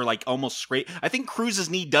knees are like almost straight. I think Cruz's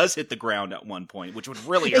knee does hit the ground at one point, which would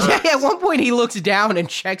really hurt. Yeah, at one point he looks down and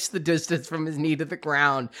checks the distance from his knee to the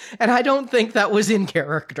ground, and I don't think that was in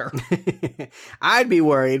character. I'd be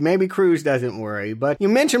worried. Maybe Cruz doesn't worry. But you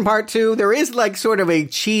mentioned part 2. There is like sort of a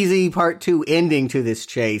cheesy part 2 ending to this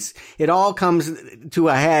chase. It all comes to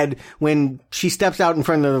a head when she steps out in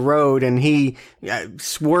front of the road and he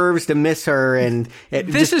swerves to miss her. And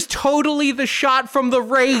this is totally the shot from The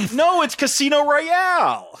Wraith. No, it's Casino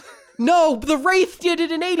Royale. No, The Wraith did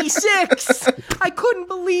it in 86. I couldn't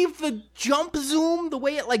believe the jump zoom, the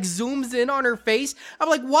way it like zooms in on her face. I'm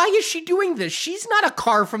like, why is she doing this? She's not a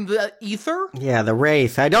car from the ether. Yeah, The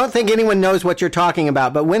Wraith. I don't think anyone knows what you're talking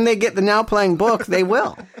about, but when they get the Now Playing book, they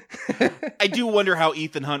will. I do wonder how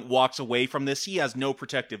Ethan Hunt walks away from this. He has no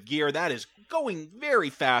protective gear. That is going very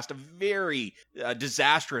fast, a very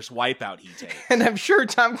disastrous wipeout he takes. And I'm sure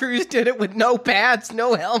Tom Cruise did it with no pads,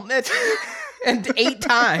 no helmet. And 8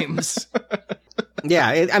 times.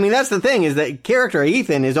 Yeah, I mean, that's the thing, is that character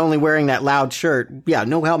Ethan is only wearing that loud shirt. Yeah,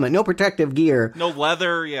 no helmet, no protective gear. No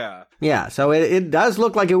leather, yeah. Yeah, so it does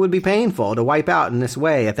look like it would be painful to wipe out in this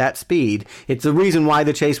way at that speed. It's the reason why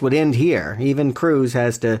the chase would end here. Even Cruz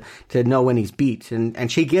has to know when he's beat.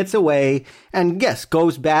 And she gets away and, yes,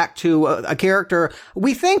 goes back to a character.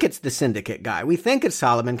 We think it's the Syndicate guy. We think it's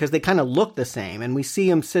Solomon because they kind of look the same. And we see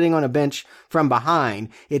him sitting on a bench from behind.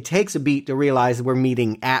 It takes a beat to realize we're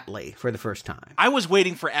meeting Atlee for the first time. I was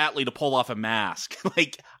waiting for Atlee to pull off a mask.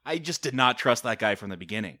 I just did not trust that guy from the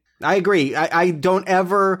beginning. I agree. I don't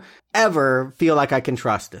ever feel like I can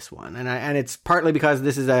trust this one. And it's partly because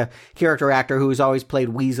this is a character actor who's always played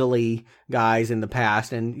weaselly guys in the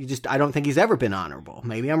past. And I don't think he's ever been honorable.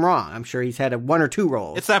 Maybe I'm wrong. I'm sure he's had 1 or 2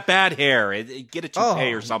 roles. It's that bad hair. Get a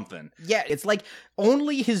toupee or something. Yeah, it's like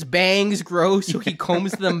only his bangs grow, so he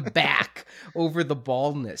combs them back over the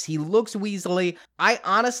baldness. He looks weaselly. I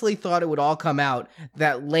honestly thought it would all come out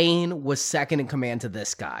that Lane was second in command to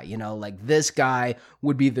this guy. You know, like this guy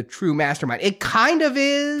would be the true mastermind. It kind of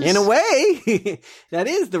is. In a way, that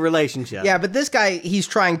is the relationship. Yeah, but this guy, he's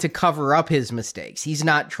trying to cover up his mistakes. He's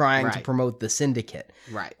not trying to promote the Syndicate.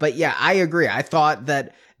 Right. But yeah, I agree. I thought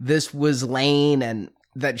that this was Lane and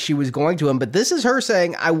that she was going to him, but this is her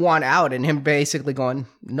saying, I want out, and him basically going,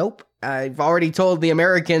 nope. I've already told the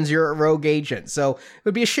Americans you're a rogue agent, so it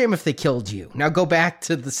would be a shame if they killed you. Now go back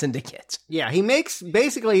to the Syndicate. Yeah,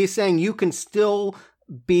 he's saying you can still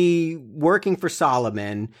be working for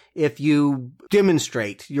Solomon if you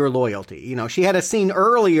demonstrate your loyalty. You know, she had a scene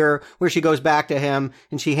earlier where she goes back to him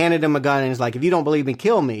and she handed him a gun and is like, if you don't believe me,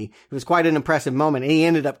 kill me. It was quite an impressive moment. And he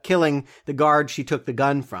ended up killing the guard she took the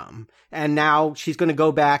gun from. And now she's going to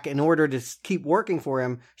go back in order to keep working for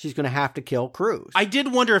him. She's going to have to kill Cruz. I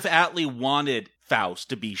did wonder if Atlee wanted Faust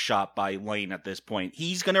to be shot by Lane at this point.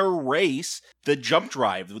 He's going to erase the jump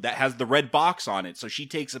drive that has the red box on it. So she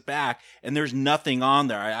takes it back and there's nothing on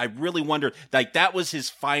there. I really wonder, like, that was his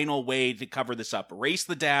final way to cover this up. Erase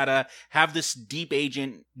the data, have this deep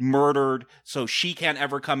agent murdered so she can't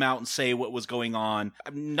ever come out and say what was going on.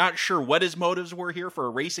 I'm not sure what his motives were here for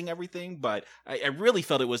erasing everything, but I really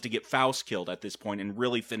felt it was to get Faust killed at this point and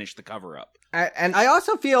really finish the cover up. And I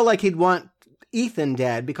also feel like he'd want Ethan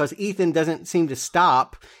dead because Ethan doesn't seem to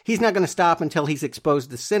stop. He's not going to stop until he's exposed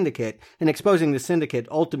the Syndicate, and exposing the Syndicate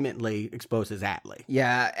ultimately exposes Atlee.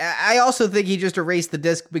 Yeah, I also think he just erased the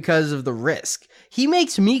disk because of the risk. He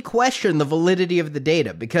makes me question the validity of the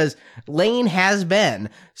data because Lane has been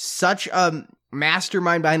such a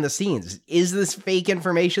mastermind behind the scenes. Is this fake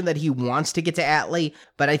information that he wants to get to Atlee?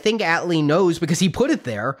 But I think Atlee knows because he put it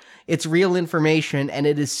there. It's real information and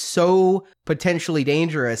it is so potentially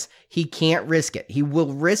dangerous. He can't risk it. He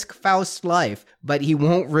will risk Faust's life, but he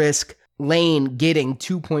won't risk Lane getting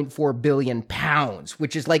 2.4 billion pounds,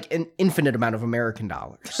 which is like an infinite amount of American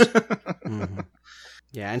dollars. Mm-hmm.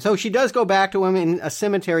 Yeah, and so she does go back to him in a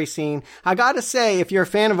cemetery scene. I gotta say, if you're a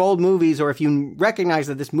fan of old movies or if you recognize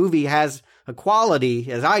that this movie has a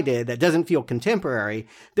quality, as I did, that doesn't feel contemporary,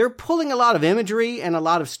 they're pulling a lot of imagery and a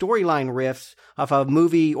lot of storyline riffs off a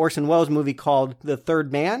movie, Orson Welles movie called The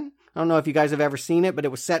Third Man. I don't know if you guys have ever seen it, but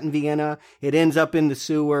it was set in Vienna. It ends up in the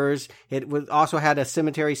sewers. It was also had a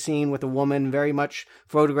cemetery scene with a woman very much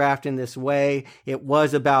photographed in this way. It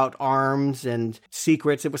was about arms and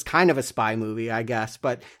secrets. It was kind of a spy movie, I guess.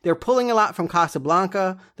 But they're pulling a lot from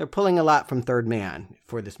Casablanca. They're pulling a lot from Third Man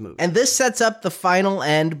for this movie. And this sets up the final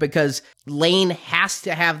end because Lane has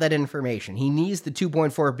to have that information. He needs the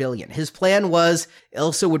 2.4 billion. His plan was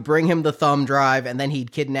Ilsa would bring him the thumb drive and then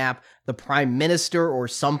he'd kidnap the prime minister or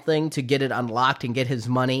something to get it unlocked and get his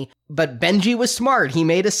money. But Benji was smart. He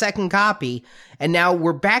made a second copy, and now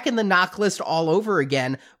we're back in the knock list all over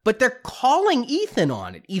again, but they're calling Ethan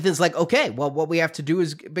on it. Ethan's like, okay, well, what we have to do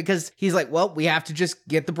is, because he's like, well, we have to just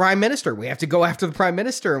get the prime minister. We have to go after the prime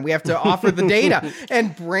minister, and we have to offer the data.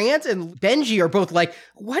 And Brandt and Benji are both like,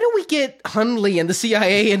 why don't we get Hunley and the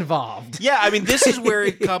CIA involved? Yeah, I mean, this is where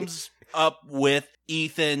it comes up with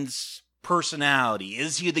Ethan's personality.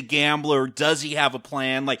 Is he the gambler? Does he have a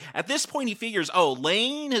plan? Like, at this point, he figures, oh,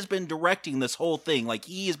 Lane has been directing this whole thing. Like,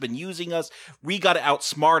 he has been using us. We got to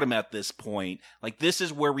outsmart him at this point. Like, this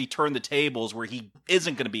is where we turn the tables, where he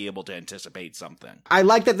isn't going to be able to anticipate something. I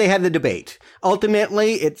like that they had the debate.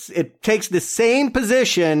 Ultimately, it takes the same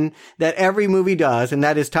position that every movie does, and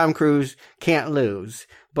that is Tom Cruise can't lose.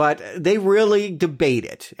 But they really debate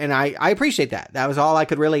it. And I appreciate that. That was all I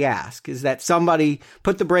could really ask, is that somebody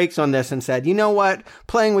put the brakes on this and said, you know what?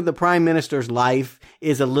 Playing with the prime minister's life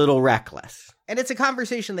is a little reckless. And it's a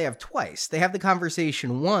conversation they have twice. They have the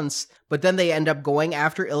conversation once, but then they end up going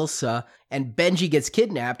after Ilsa, and Benji gets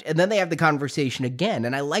kidnapped, and then they have the conversation again.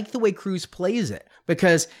 And I like the way Cruise plays it,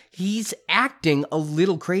 because he's acting a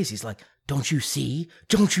little crazy. He's like, don't you see?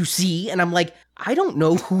 Don't you see? And I'm like, I don't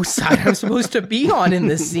know whose side I'm supposed to be on in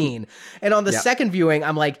this scene. And on the second viewing,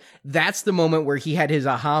 I'm like, that's the moment where he had his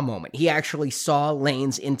aha moment. He actually saw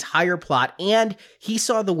Lane's entire plot, and he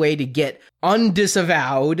saw the way to get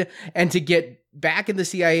undisavowed and to get back in the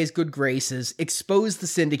CIA's good graces, expose the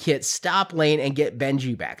syndicate, stop Lane, and get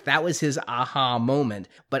Benji back. That was his aha moment.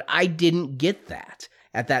 But I didn't get that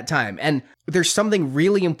at that time. And there's something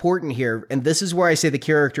really important here, and this is where I say the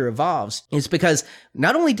character evolves, is because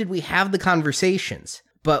not only did we have the conversations,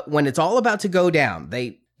 but when it's all about to go down,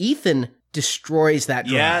 Ethan destroys that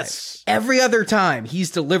drive. Yes. Every other time,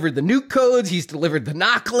 he's delivered the nuke codes, he's delivered the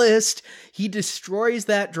knock list, he destroys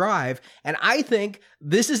that drive, and I think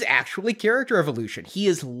this is actually character evolution. He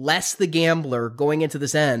is less the gambler going into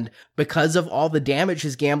this end because of all the damage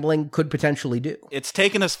his gambling could potentially do. It's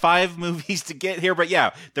taken us 5 movies to get here, but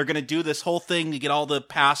yeah, they're going to do this whole thing to get all the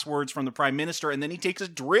passwords from the prime minister, and then he takes a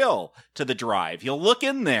drill to the drive. He'll look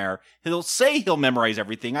in there, he'll say he'll memorize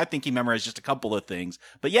everything. I think he memorized just a couple of things.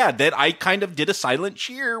 But yeah, that I kind of did a silent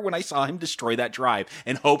cheer when I saw him destroy that drive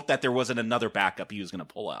and hope that there wasn't another backup he was going to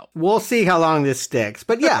pull out. We'll see how long this sticks.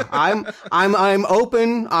 But yeah, I'm open.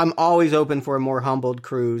 I'm always open for a more humbled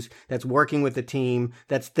Cruise that's working with the team,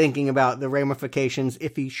 that's thinking about the ramifications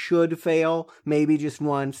if he should fail, maybe just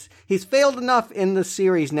once. He's failed enough in the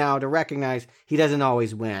series now to recognize he doesn't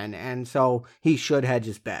always win, and so he should hedge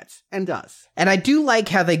his bets, and does. And I do like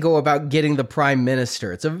how they go about getting the prime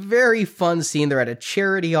minister. It's a very fun scene. They're at a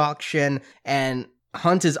charity auction, and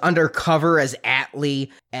Hunt is undercover as Atlee,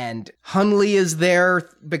 and Hunley is there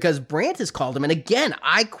because Brandt has called him. And again,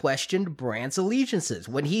 I questioned Brandt's allegiances.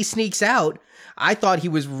 When he sneaks out, I thought he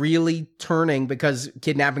was really turning because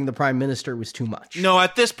kidnapping the prime minister was too much. No,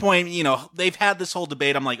 at this point, they've had this whole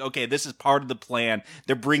debate. I'm like, okay, this is part of the plan.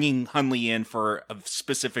 They're bringing Hunley in for a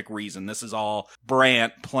specific reason. This is all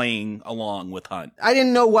Brandt playing along with Hunt. I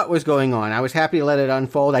didn't know what was going on. I was happy to let it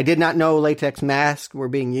unfold. I did not know latex masks were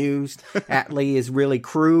being used. Atlee is really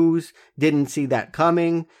Cruise. Didn't see that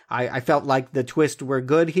coming. I felt like the twists were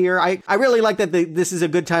good here. I really like that this is a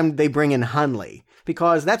good time they bring in Hunley,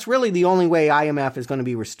 because that's really the only way IMF is going to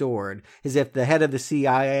be restored, is if the head of the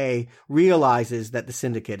CIA realizes that the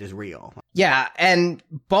syndicate is real. Yeah, and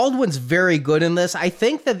Baldwin's very good in this. I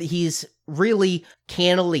think that he's really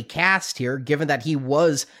cannily cast here, given that he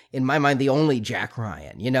was, in my mind, the only Jack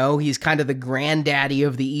Ryan. He's kind of the granddaddy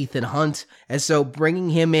of the Ethan Hunt. And so bringing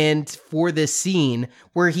him in for this scene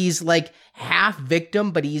where he's like half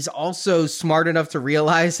victim, but he's also smart enough to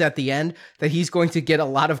realize at the end that he's going to get a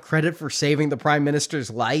lot of credit for saving the prime minister's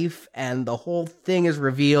life, and the whole thing is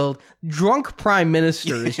revealed. Drunk prime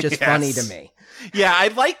minister is just funny to me. Yeah, I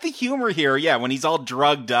like the humor here. Yeah, when he's all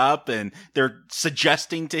drugged up and they're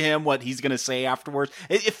suggesting to him what he's going to say afterwards.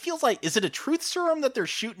 It feels like, is it a truth serum that they're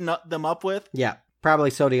shooting them up with? Yeah, probably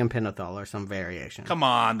sodium pentothal or some variation. Come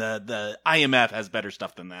on, the IMF has better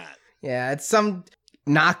stuff than that. Yeah, it's some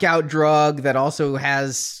knockout drug that also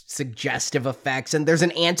has suggestive effects, and there's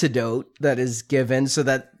an antidote that is given so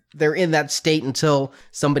that they're in that state until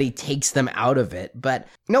somebody takes them out of it. But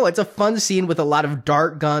no, it's a fun scene with a lot of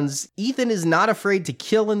dart guns. Ethan is not afraid to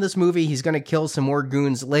kill in this movie. He's going to kill some more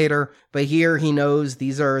goons later, but here he knows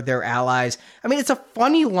these are their allies. I mean, it's a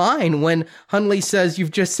funny line when Hunley says,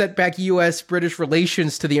 "You've just set back U.S.-British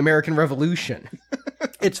relations to the American Revolution."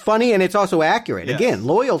 It's funny and it's also accurate. Yes. Again,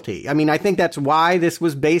 loyalty. I mean, I think that's why this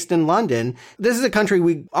was based in London. This is a country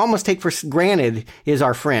we almost take for granted is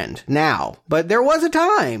our friend now. But there was a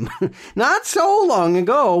time, not so long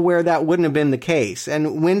ago, where that wouldn't have been the case.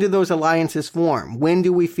 And when do those alliances form? When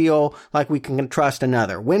do we feel like we can trust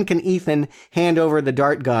another? When can Ethan hand over the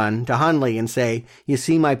dart gun to Hundley and say, you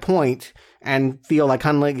see my point, and feel like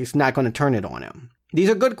Hundley is not going to turn it on him? These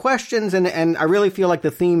are good questions, and I really feel like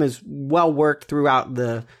the theme is well worked throughout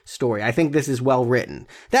the story. I think this is well written.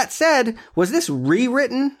 That said, was this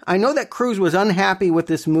rewritten? I know that Cruise was unhappy with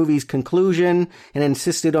this movie's conclusion and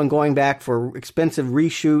insisted on going back for expensive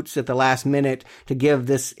reshoots at the last minute to give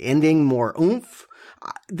this ending more oomph.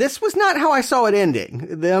 This was not how I saw it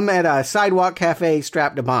ending. Them at a sidewalk cafe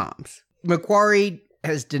strapped to bombs. McQuarrie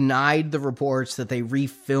has denied the reports that they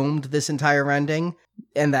refilmed this entire ending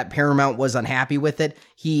and that Paramount was unhappy with it.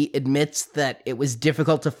 He admits that it was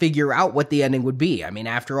difficult to figure out what the ending would be. I mean,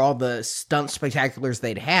 after all the stunt spectaculars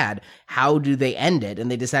they'd had, how do they end it? And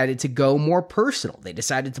they decided to go more personal. They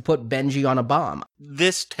decided to put Benji on a bomb.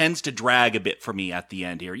 This tends to drag a bit for me at the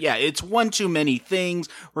end here. Yeah, it's one too many things.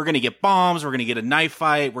 We're going to get bombs. We're going to get a knife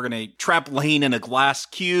fight. We're going to trap Lane in a glass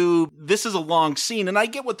cube. This is a long scene, and I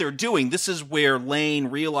get what they're doing. This is where Lane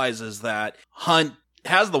realizes that Hunt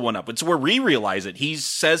has the one-up. It's where we realize it. He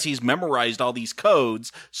says he's memorized all these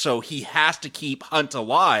codes, so he has to keep Hunt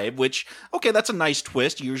alive, which, okay, that's a nice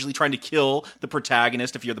twist. You're usually trying to kill the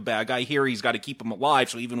protagonist if you're the bad guy. Here, he's got to keep him alive,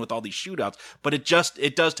 so even with all these shootouts. But it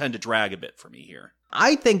does tend to drag a bit for me here.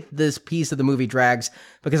 I think this piece of the movie drags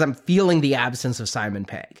because I'm feeling the absence of Simon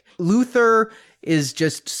Pegg. Luther is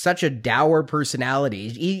just such a dour personality.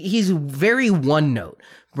 He's very one note.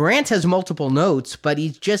 Brandt has multiple notes, but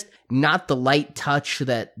he's just not the light touch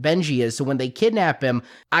that Benji is. So when they kidnap him,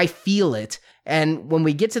 I feel it. And when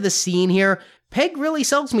we get to the scene here, Pegg really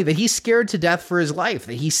sells me that he's scared to death for his life,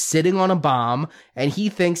 that he's sitting on a bomb and he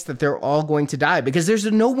thinks that they're all going to die because there's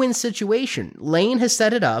a no-win situation. Lane has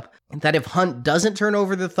set it up that if Hunt doesn't turn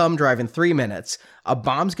over the thumb drive in 3 minutes, a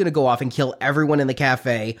bomb's going to go off and kill everyone in the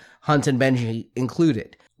cafe, Hunt and Benji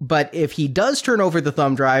included. But if he does turn over the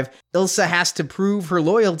thumb drive, Ilsa has to prove her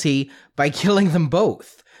loyalty by killing them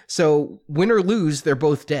both. So win or lose, they're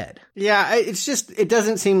both dead. Yeah, it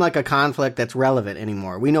doesn't seem like a conflict that's relevant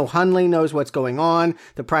anymore. We know Hundley knows what's going on.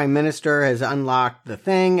 The Prime Minister has unlocked the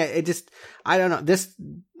thing. I don't know. This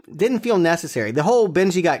didn't feel necessary. The whole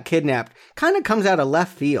Benji got kidnapped kind of comes out of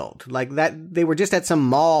left field. Like that, they were just at some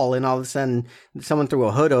mall and all of a sudden someone threw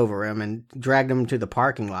a hood over him and dragged him to the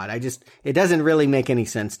parking lot. It doesn't really make any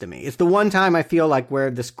sense to me. It's the one time I feel like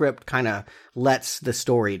where the script kind of lets the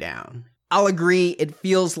story down. I'll agree. It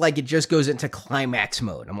feels like it just goes into climax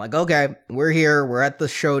mode. I'm like, okay, we're here. We're at the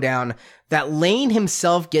showdown. That Lane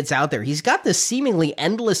himself gets out there. He's got this seemingly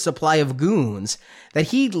endless supply of goons that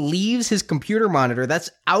he leaves his computer monitor that's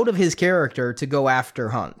out of his character to go after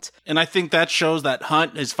Hunt. And I think that shows that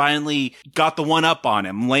Hunt has finally got the one up on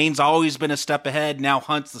him. Lane's always been a step ahead. Now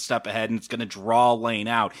Hunt's the step ahead, and it's going to draw Lane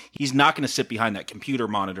out. He's not going to sit behind that computer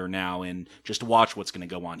monitor now and just watch what's going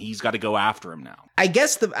to go on. He's got to go after him now. I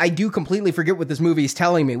guess I do completely forget what this movie is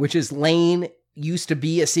telling me, which is Lane used to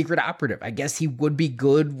be a secret operative. I guess he would be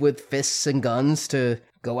good with fists and guns to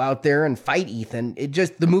go out there and fight Ethan.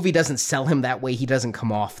 The movie doesn't sell him that way. He doesn't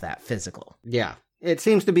come off that physical. Yeah. It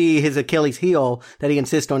seems to be his Achilles heel that he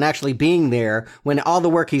insists on actually being there when all the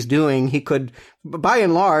work he's doing, he could, by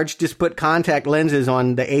and large, just put contact lenses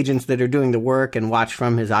on the agents that are doing the work and watch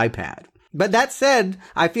from his iPad. But that said,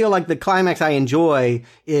 I feel like the climax I enjoy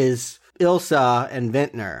is Ilsa and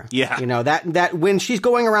Vintner. Yeah. You know, that when she's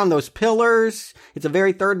going around those pillars, it's a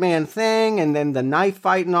very Third Man thing, and then the knife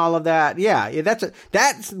fight and all of that. Yeah,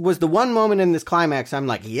 that was the one moment in this climax I'm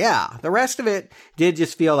like, yeah. The rest of it did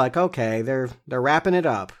just feel like, okay, they're wrapping it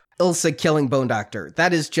up. Ilsa killing Bone Doctor.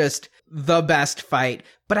 That is just the best fight.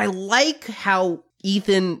 But I like how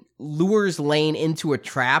Ethan lures Lane into a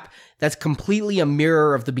trap that's completely a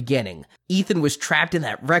mirror of the beginning. Ethan was trapped in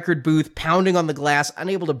that record booth, pounding on the glass,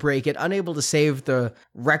 unable to break it, unable to save the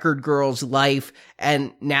record girl's life,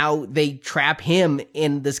 and now they trap him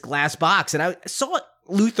in this glass box. And I saw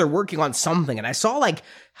Luther working on something, and I saw like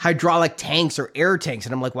hydraulic tanks or air tanks,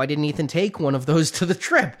 and I'm like, why didn't Ethan take one of those to the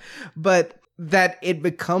trip? But that it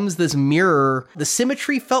becomes this mirror, the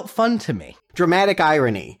symmetry felt fun to me. dramatic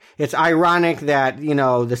irony. It's ironic that,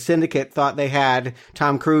 the syndicate thought they had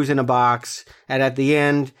Tom Cruise in a box, and at the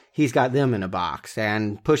end, he's got them in a box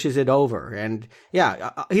and pushes it over. And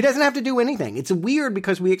he doesn't have to do anything. It's weird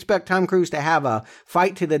because we expect Tom Cruise to have a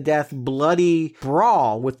fight to the death, bloody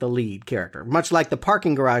brawl with the lead character, much like the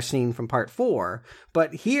parking garage scene from part 4.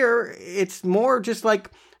 But here, it's more just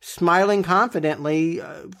like smiling confidently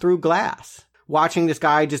through glass, watching this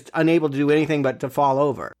guy just unable to do anything but to fall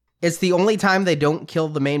over. It's the only time they don't kill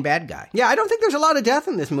the main bad guy. Yeah, I don't think there's a lot of death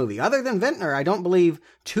in this movie. Other than Ventnor, I don't believe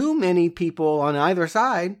too many people on either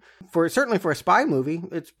side. Certainly for a spy movie,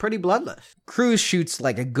 it's pretty bloodless. Cruise shoots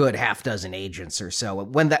like a good half dozen agents or so.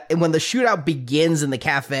 When the shootout begins in the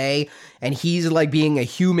cafe and he's like being a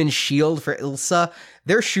human shield for Ilsa,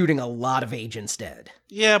 they're shooting a lot of agents dead.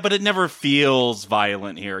 Yeah, but it never feels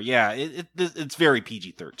violent here. Yeah, it's very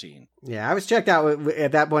PG-13. Yeah, I was checked out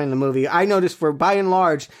at that point in the movie. I noticed by and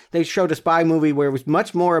large, they showed a spy movie where it was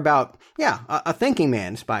much more about, a thinking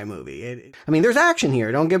man spy movie. There's action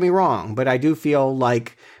here, don't get me wrong, but I do feel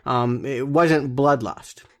like it wasn't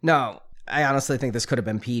bloodlust. No, I honestly think this could have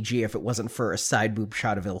been PG if it wasn't for a side boob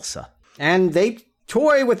shot of Ilsa. And they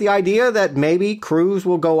toy with the idea that maybe Cruise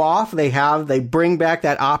will go off. They bring back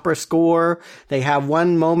that opera score. They have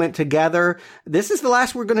one moment together. This is the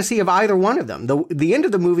last we're going to see of either one of them. The end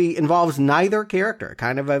of the movie involves neither character.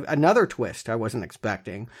 Kind of another twist I wasn't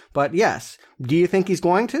expecting. But yes, do you think he's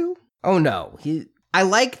going to? Oh no. I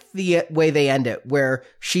like the way they end it, where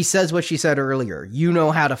she says what she said earlier. You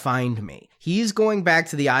know how to find me. He's going back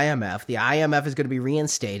to the IMF. The IMF is going to be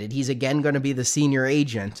reinstated. He's again going to be the senior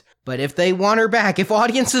agent. But if they want her back, if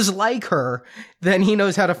audiences like her, then he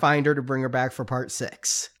knows how to find her to bring her back for part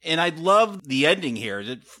 6. And I love the ending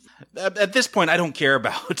here. At this point, I don't care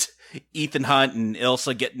about Ethan Hunt and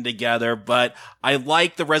Ilsa getting together, but I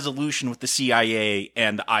like the resolution with the CIA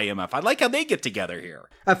and the IMF. I like how they get together here.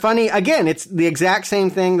 Again, it's the exact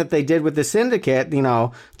same thing that they did with the syndicate.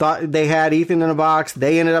 Thought they had Ethan in a box.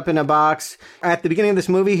 They ended up in a box. At the beginning of this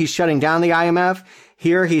movie, he's shutting down the IMF.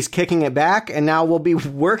 Here, he's kicking it back, and now we'll be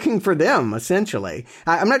working for them, essentially.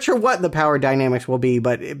 I'm not sure what the power dynamics will be,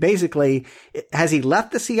 but basically, has he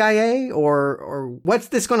left the CIA, or what's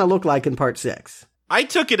this going to look like in part 6? I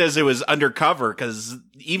took it as it was undercover, because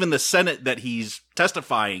even the Senate that he's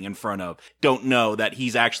testifying in front of don't know that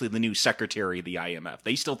he's actually the new secretary of the IMF.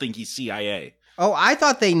 They still think he's CIA. Oh, I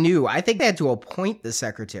thought they knew. I think they had to appoint the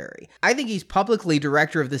secretary. I think he's publicly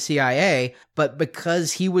director of the CIA, but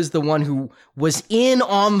because he was the one who was in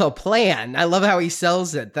on the plan, I love how he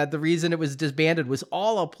sells it, that the reason it was disbanded was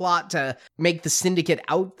all a plot to make the syndicate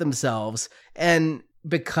out themselves. And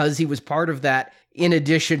because he was part of that, in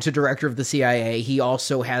addition to director of the CIA, he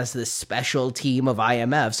also has this special team of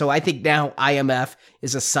IMF. So I think now IMF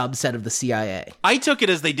is a subset of the CIA. I took it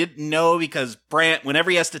as they didn't know because Brandt,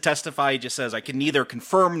 whenever he has to testify, he just says, I can neither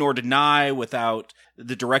confirm nor deny without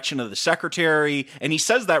the direction of the secretary. And he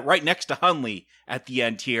says that right next to Hunley at the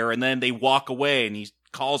end here. And then they walk away and he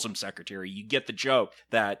calls him secretary. You get the joke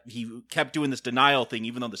that he kept doing this denial thing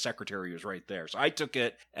even though the secretary was right there. So I took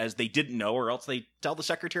it as they didn't know, or else they tell the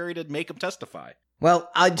secretary to make him testify.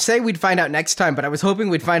 Well, I'd say we'd find out next time, but I was hoping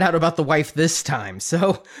we'd find out about the wife this time.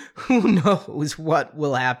 So who knows what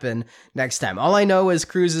will happen next time. All I know is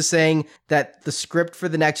Cruise is saying that the script for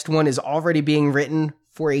the next one is already being written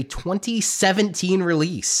for a 2017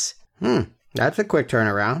 release. That's a quick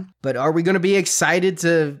turnaround. But are we going to be excited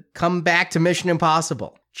to come back to Mission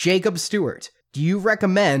Impossible? Jacob Stewart, do you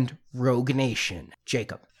recommend Rogue Nation?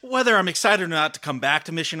 Jacob. Whether I'm excited or not to come back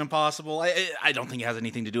to Mission Impossible, I don't think it has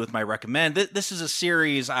anything to do with my recommend. This is a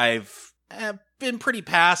series I've been pretty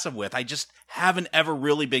passive with. I just haven't ever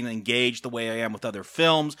really been engaged the way I am with other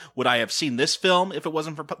films. Would I have seen this film if it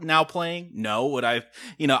wasn't for Now Playing? No. Would I,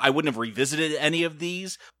 I wouldn't have revisited any of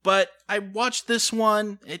these, but I watched this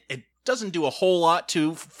one. It doesn't do a whole lot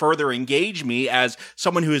to further engage me as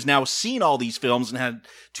someone who has now seen all these films and had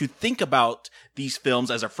to think about these films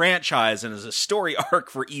as a franchise and as a story arc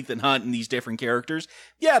for Ethan Hunt and these different characters.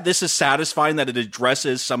 Yeah, this is satisfying that it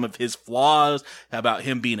addresses some of his flaws about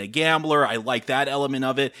him being a gambler. I like that element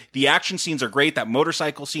of it. The action scenes are great. That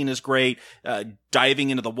motorcycle scene is great. Diving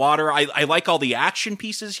into the water. I like all the action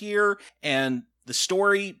pieces here, and the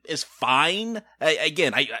story is fine.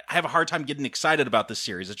 I have a hard time getting excited about this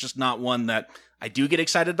series. It's just not one that I do get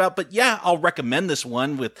excited about. But yeah, I'll recommend this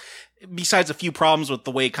one besides a few problems with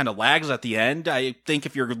the way it kind of lags at the end. I think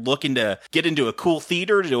if you're looking to get into a cool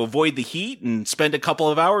theater to avoid the heat and spend a couple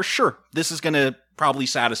of hours, sure, this is going to probably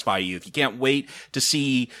satisfy you. If you can't wait to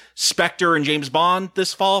see Spectre and James Bond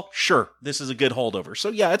this fall, sure, this is a good holdover. So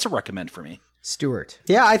yeah, it's a recommend for me. Stuart.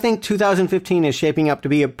 Yeah, I think 2015 is shaping up to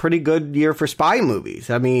be a pretty good year for spy movies.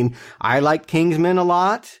 I mean, I like Kingsman a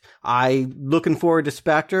lot. Looking forward to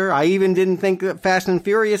Spectre. I even didn't think that Fast and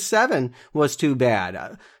Furious 7 was too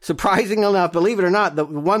bad. Surprising enough, believe it or not, the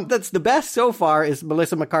one that's the best so far is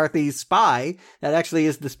Melissa McCarthy's Spy. That actually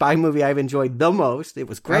is the spy movie I've enjoyed the most. It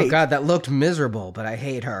was great. Oh God, that looked miserable, but I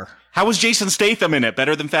hate her. How was Jason Statham in it?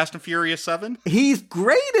 Better than Fast and Furious 7? He's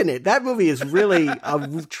great in it. That movie is really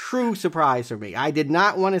a true surprise for me. I did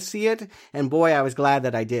not want to see it, and boy, I was glad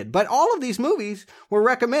that I did. But all of these movies were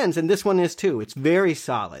recommends, and this one is too. It's very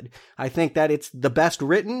solid. I think that it's the best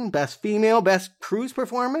written, best female, best Cruise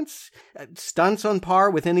performance, stunts on par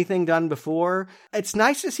with anything done before. It's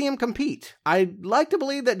nice to see him compete. I'd like to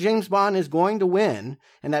believe that James Bond is going to win,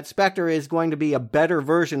 and that Spectre is going to be a better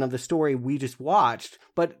version of the story we just watched,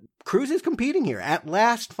 but Cruise is competing here. At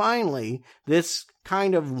last, finally, this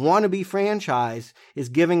kind of wannabe franchise is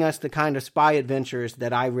giving us the kind of spy adventures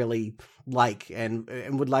that I really like and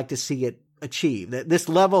would like to see it achieve. This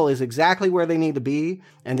level is exactly where they need to be,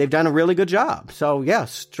 and they've done a really good job. So,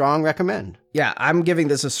 yes, strong recommend. Yeah, I'm giving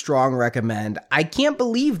this a strong recommend. I can't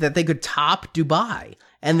believe that they could top Dubai,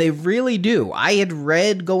 and they really do. I had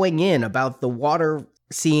read going in about the water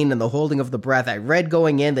scene and the holding of the breath. I read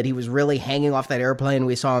going in that he was really hanging off that airplane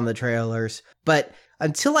we saw in the trailers. But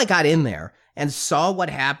until I got in there and saw what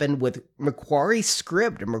happened with McQuarrie's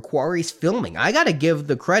script and McQuarrie's filming, I gotta give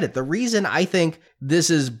the credit. The reason I think this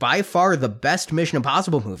is by far the best Mission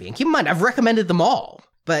Impossible movie, and keep in mind, I've recommended them all,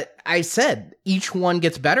 but I said each one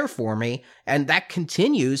gets better for me, and that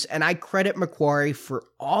continues, and I credit McQuarrie for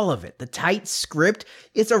all of it. The tight script,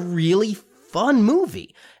 it's a really fun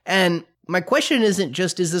movie. And my question isn't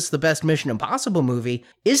just, is this the best Mission Impossible movie?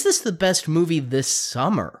 Is this the best movie this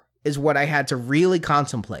summer? Is what I had to really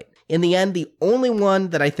contemplate. In the end, the only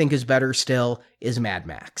one that I think is better still is Mad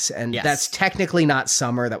Max. And That's technically not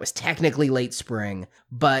summer. That was technically late spring.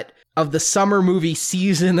 But of the summer movie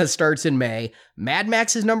season that starts in May, Mad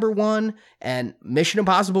Max is number 1 and Mission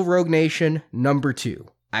Impossible Rogue Nation number 2.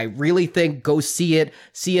 I really think go see it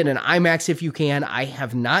in IMAX if you can. I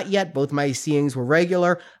have not yet. Both my seeings were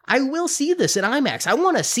regular. I will see this in IMAX. I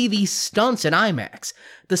want to see these stunts in IMAX.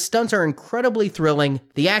 The stunts are incredibly thrilling.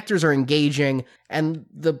 The actors are engaging, and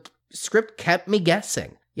the script kept me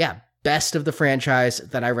guessing. Yeah, best of the franchise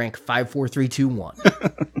that I rank 5, 4, 3, 2, 1.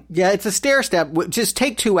 Yeah, it's a stair step. Just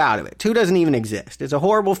take 2 out of it. 2 doesn't even exist. It's a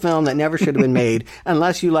horrible film that never should have been made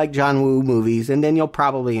unless you like John Woo movies, and then you'll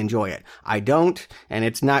probably enjoy it. I don't, and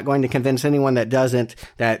it's not going to convince anyone that doesn't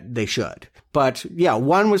that they should. But yeah,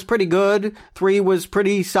 1 was pretty good, 3 was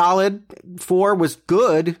pretty solid, 4 was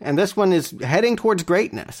good, and this one is heading towards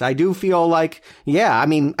greatness. I do feel like,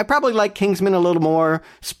 I probably like Kingsman a little more,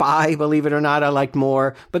 Spy, believe it or not, I liked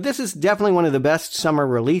more, but this is definitely one of the best summer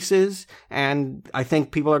releases, and I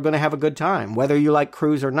think people are going to have a good time. Whether you like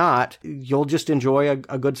Cruise or not, you'll just enjoy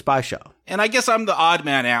a good spy show. And I guess I'm the odd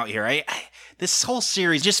man out here. This whole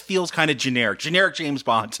series just feels kind of generic James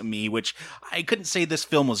Bond to me, which I couldn't say this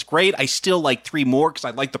film was great. I still like 3 more because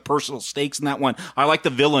I like the personal stakes in that one. I like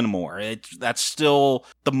the villain more. That's still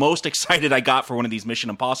the most excited I got for one of these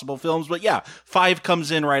Mission Impossible films. But yeah, 5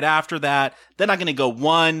 comes in right after that. Then I'm going to go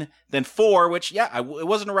 1, then 4, which, it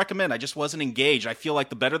wasn't a recommend. I just wasn't engaged. I feel like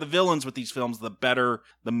the better the villains with these films, the better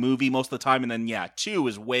the movie most of the time. And then, 2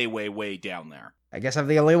 is way, way, way down there. I guess I'm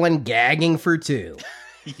the only one gagging for 2.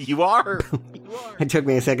 You are. It took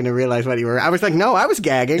me a second to realize what you were. I was like, no, I was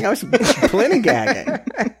gagging. I was plenty gagging.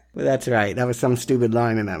 But that's right. That was some stupid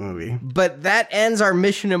line in that movie. But that ends our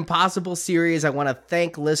Mission Impossible series. I want to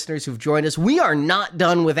thank listeners who've joined us. We are not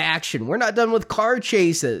done with action. We're not done with car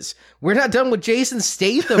chases. We're not done with Jason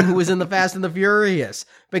Statham, who was in The Fast and the Furious.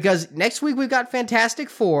 Because next week we've got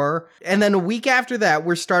Fantastic Four. And then a week after that,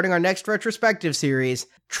 we're starting our next retrospective series,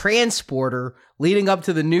 Transporter, leading up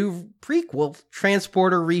to the new prequel,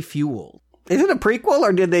 Transporter Refueled. Is it a prequel,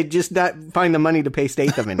 or did they just not find the money to pay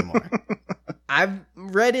Statham anymore? I've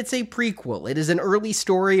read it's a prequel. It is an early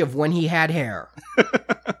story of when he had hair.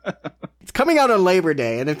 It's coming out on Labor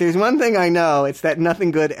Day, and if there's one thing I know, it's that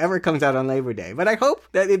nothing good ever comes out on Labor Day. But I hope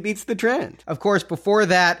that it beats the trend. Of course, before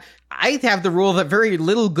that, I have the rule that very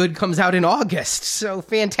little good comes out in August. So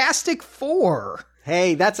Fantastic Four.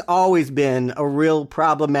 Hey, that's always been a real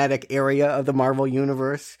problematic area of the Marvel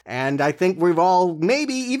Universe. And I think we've all,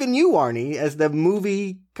 maybe even you, Arnie, as the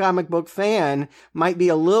movie comic book fan, might be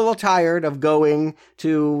a little tired of going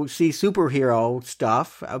to see superhero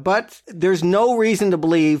stuff. But there's no reason to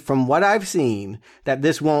believe, from what I've seen, that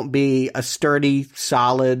this won't be a sturdy,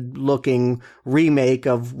 solid-looking remake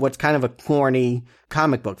of what's kind of a corny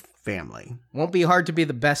comic book family. Won't be hard to be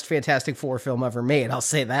the best Fantastic Four film ever made, I'll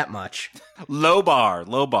say that much. Low bar,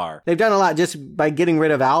 low bar. They've done a lot just by getting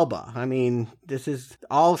rid of Alba. I mean, this is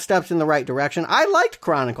all steps in the right direction. I liked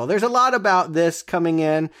Chronicle. There's a lot about this coming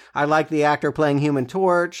in. I like the actor playing Human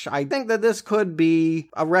Torch. I think that this could be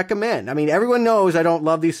a recommend. I mean, everyone knows I don't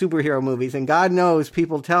love these superhero movies, and God knows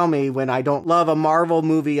people tell me when I don't love a Marvel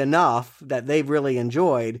movie enough that they've really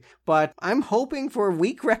enjoyed, but I'm hoping for a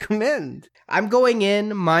weak recommend. I'm going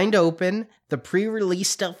in mind open. The pre-release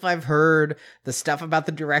stuff I've heard, the stuff about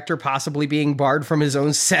the director possibly being barred from his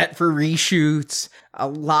own set for reshoots. A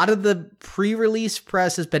lot of the pre-release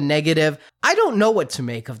press has been negative. I don't know what to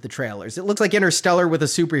make of the trailers. It looks like Interstellar with a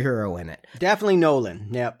superhero in it. Definitely Nolan.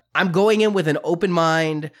 Yep. I'm going in with an open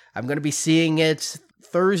mind. I'm going to be seeing it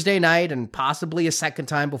Thursday night and possibly a second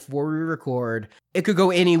time before we record. It could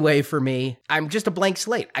go any way for me. I'm just a blank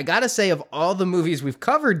slate. I gotta say, of all the movies we've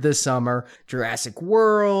covered this summer, Jurassic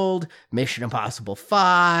World, Mission Impossible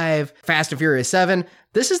 5, Fast and Furious 7,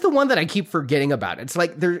 this is the one that I keep forgetting about. It's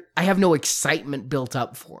like I have no excitement built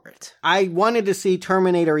up for it. I wanted to see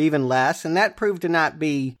Terminator even less, and that proved to not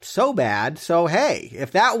be so bad. So, hey,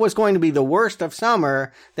 if that was going to be the worst of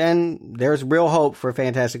summer, then there's real hope for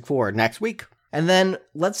Fantastic Four next week. And then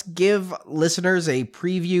let's give listeners a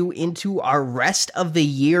preview into our rest of the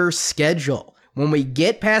year schedule. When we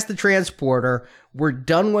get past the transporter, we're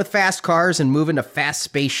done with fast cars and moving to fast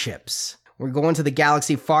spaceships. We're going to the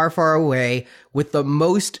galaxy far, far away with the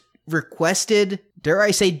most requested, dare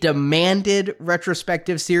I say, demanded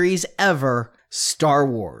retrospective series ever, Star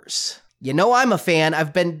Wars. You know I'm a fan.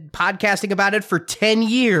 I've been podcasting about it for 10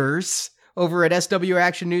 years. Over at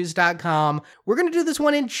swactionnews.com. We're going to do this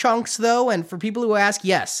one in chunks, though, and for people who ask,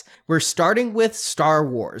 yes, we're starting with Star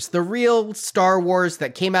Wars, the real Star Wars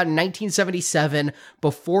that came out in 1977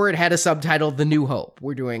 before it had a subtitle, The New Hope.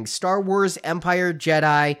 We're doing Star Wars Empire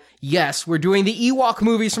Jedi. Yes, we're doing the Ewok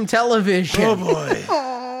movies from television. Oh, boy.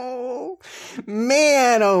 Oh,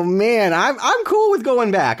 man. I'm cool with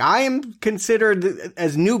going back. I am considered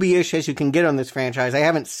as newbie-ish as you can get on this franchise. I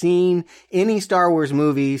haven't seen any Star Wars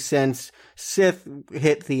movies since Sith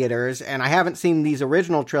hit theaters, and I haven't seen these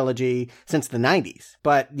original trilogy since the 90s.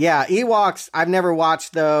 But yeah, Ewoks, I've never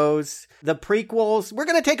watched those. The prequels, we're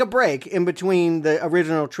going to take a break in between the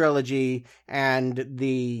original trilogy and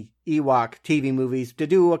the Ewok TV movies to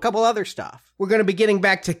do a couple other stuff. We're going to be getting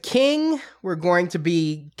back to King. We're going to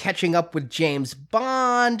be catching up with James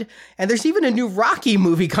Bond. And there's even a new Rocky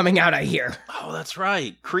movie coming out, I hear. Oh, that's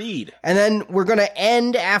right. Creed. And then we're going to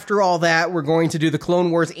end after all that. We're going to do the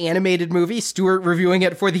Clone Wars animated movie. Stuart reviewing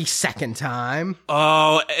it for the second time.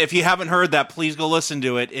 Oh, if you haven't heard that, please go listen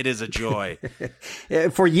to it. It is a joy.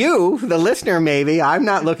 For you, the listener, maybe. I'm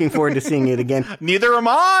not looking forward to seeing it again. Neither am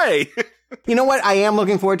I. You know what I am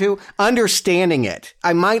looking forward to? Understanding it.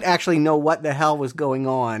 I might actually know what the hell was going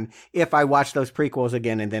on if I watch those prequels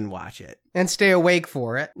again and then watch it. And stay awake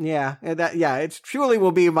for it. Yeah, it truly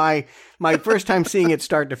will be my first time seeing it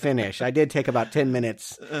start to finish. I did take about 10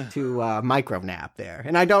 minutes to micro nap there,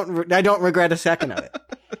 and I don't regret a second of it.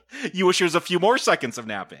 You wish there was a few more seconds of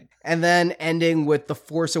napping. And then ending with The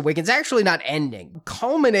Force Awakens. Actually not ending.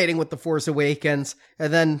 Culminating with The Force Awakens,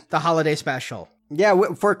 and then the holiday special.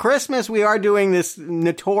 Yeah, for Christmas, we are doing this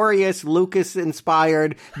notorious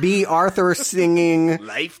Lucas-inspired B. Arthur singing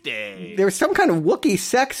Life Day. There was some kind of Wookiee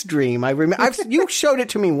sex dream. I remember. You showed it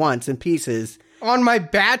to me once in pieces. On my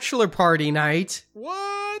bachelor party night.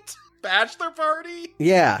 What? Bachelor party?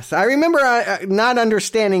 Yes. I remember not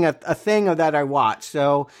understanding a thing of that I watched.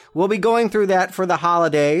 So we'll be going through that for the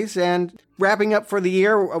holidays and wrapping up for the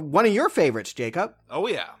year. One of your favorites, Jacob. Oh,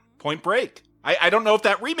 yeah. Point Break. I don't know if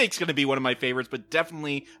that remake's going to be one of my favorites, but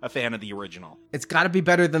definitely a fan of the original. It's got to be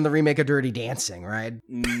better than the remake of Dirty Dancing, right?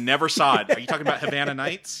 Never saw it. Are you talking about Havana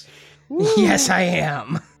Nights? Yes, I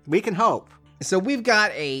am. We can hope. So we've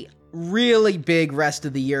got a really big rest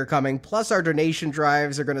of the year coming, plus our donation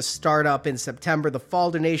drives are going to start up in September, the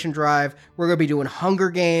fall donation drive. We're going to be doing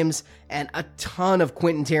Hunger Games and a ton of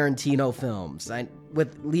Quentin Tarantino films.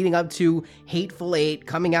 With leading up to Hateful Eight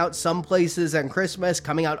coming out some places on Christmas,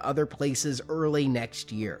 coming out other places early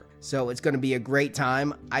next year. So it's going to be a great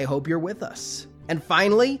time. I hope you're with us. And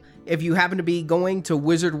finally, if you happen to be going to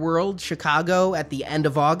Wizard World Chicago at the end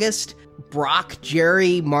of August, Brock,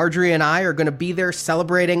 Jerry, Marjorie, and I are going to be there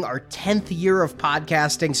celebrating our 10th year of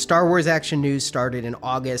podcasting. Star Wars Action News started in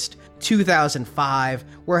August 2005.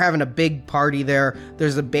 We're having a big party there.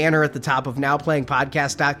 There's a banner at the top of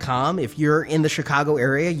nowplayingpodcast.com. If you're in the Chicago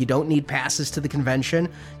area, you don't need passes to the convention.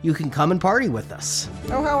 You can come and party with us.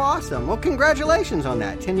 Oh, how awesome. Well, congratulations on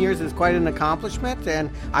that. 10 years is quite an accomplishment,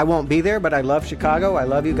 and I won't be there, but I love Chicago. I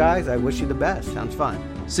love you guys. guys. I wish you the best. Sounds fun.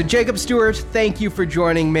 So, Jacob Stewart, thank you for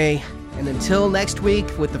joining me. And until next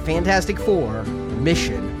week with the Fantastic Four,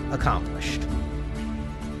 mission accomplished.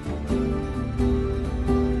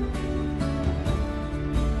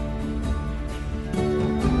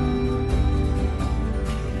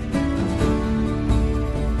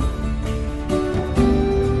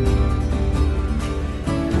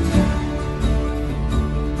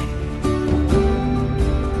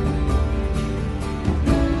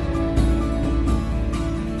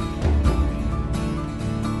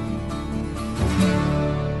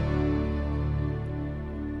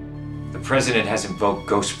 The President has invoked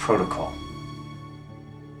Ghost Protocol.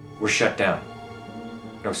 We're shut down.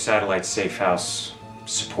 No satellite safe house,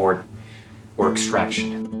 support, or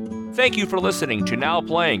extraction. Thank you for listening to Now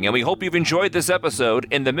Playing, and we hope you've enjoyed this episode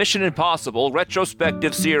in the Mission Impossible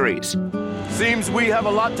retrospective series. Seems we have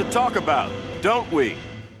a lot to talk about, don't we?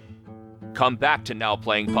 Come back to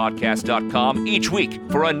NowPlayingPodcast.com each week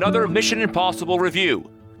for another Mission Impossible review,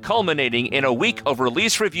 culminating in a week of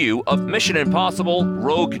release review of Mission Impossible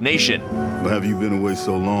Rogue Nation. But have you been away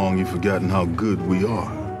so long you've forgotten how good we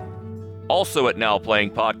are? Also at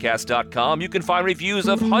NowPlayingPodcast.com, you can find reviews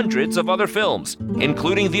of hundreds of other films,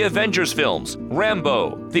 including the Avengers films,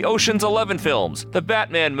 Rambo, the Ocean's 11 films, the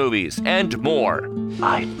Batman movies, and more.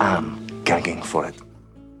 I am gagging for it.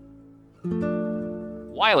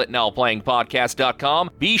 While at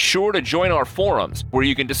NowPlayingPodcast.com, be sure to join our forums, where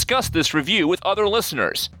you can discuss this review with other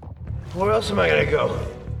listeners. Where else am I gonna go?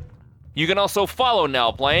 You can also follow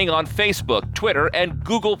Now Playing on Facebook, Twitter, and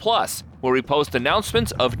Google+, where we post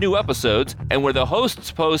announcements of new episodes and where the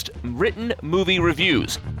hosts post written movie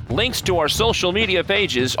reviews. Links to our social media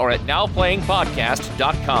pages are at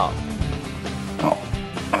NowPlayingPodcast.com. Oh,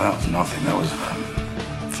 that was nothing. That was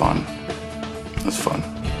fun. That's fun.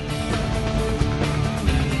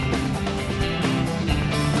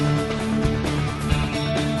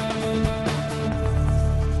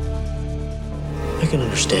 I can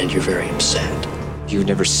understand you're very upset. You've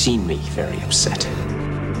never seen me very upset.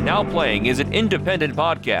 Now Playing is an independent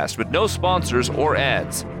podcast with no sponsors or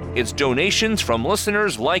ads. It's donations from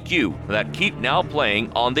listeners like you that keep Now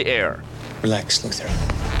Playing on the air. Relax, Luther.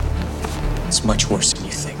 It's much worse than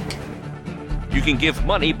you think. You can give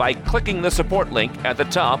money by clicking the support link at the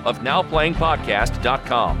top of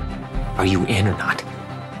NowPlayingPodcast.com. Are you in or not?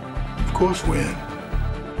 Of course we're in.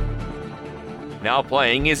 Now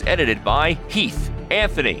Playing is edited by Heath,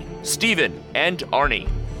 Anthony, Stephen, and Arnie.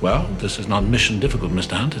 Well, this is not mission difficult,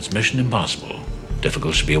 Mr. Hunt. It's mission impossible.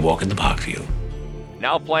 Difficult should be a walk in the park for you.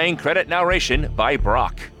 Now Playing credit narration by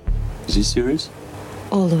Brock. Is he serious?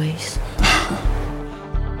 Always.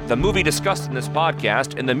 The movie discussed in this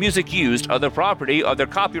podcast and the music used are the property of their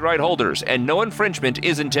copyright holders, and no infringement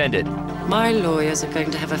is intended. My lawyers are going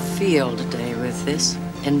to have a field day with this.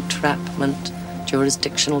 Entrapment,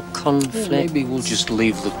 jurisdictional conflict. Maybe we'll just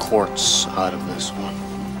leave the courts out of this one.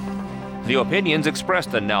 The opinions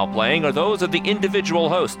expressed in Now Playing are those of the individual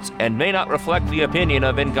hosts and may not reflect the opinion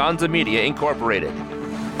of Venganza Media Incorporated.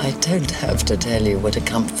 I don't have to tell you what a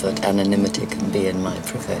comfort anonymity can be in my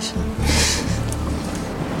profession.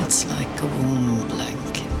 It's like a warm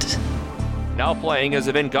blanket. Now Playing is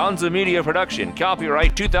a Venganza Media production,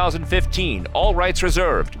 copyright 2015, all rights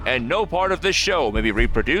reserved, and no part of this show may be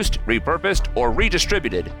reproduced, repurposed, or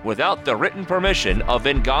redistributed without the written permission of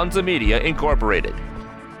Venganza Media Incorporated.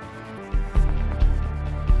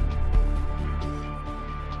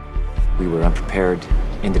 We were unprepared,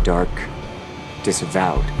 in the dark,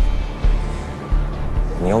 disavowed.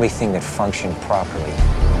 And the only thing that functioned properly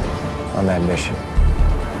on that mission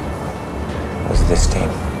was this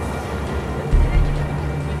team.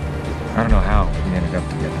 I don't know how we ended up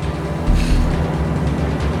together.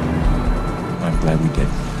 I'm glad we did.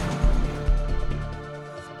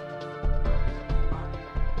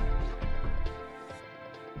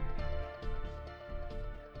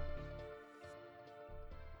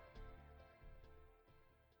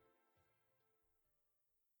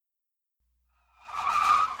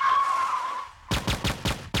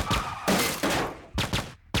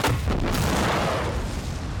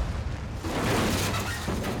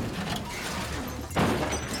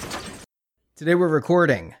 Today we're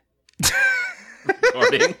recording.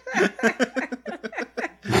 Recording?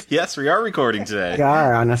 Yes, we are recording today. We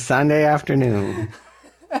are on a Sunday afternoon.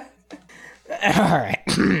 All right.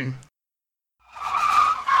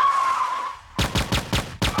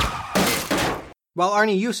 Well,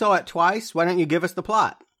 Arnie, you saw it twice. Why don't you give us the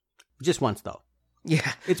plot? Just once, though.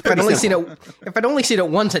 Yeah. It's if I'd pretty only simple. if I'd only seen it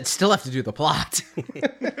once, I'd still have to do the plot.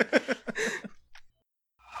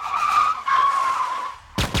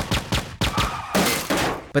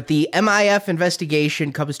 But the MIF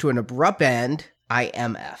investigation comes to an abrupt end.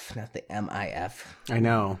 IMF, not the MIF. I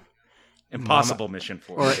know. Impossible mission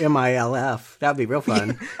for Or MILF. That'd be real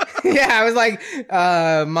fun. Yeah, I was like,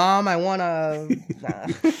 Mom, I want to...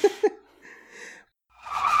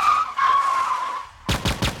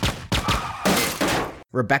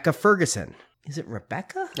 Rebecca Ferguson. Is it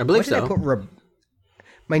Rebecca? I believe What did so. I put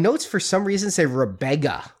My notes for some reason say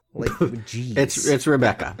Rebecca. Like, geez. It's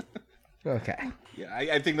Rebecca. Okay. Yeah,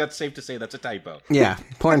 I think that's safe to say that's a typo. Yeah,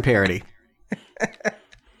 porn parody.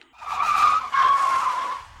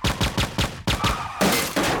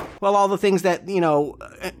 Well, all the things that, when you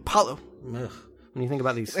think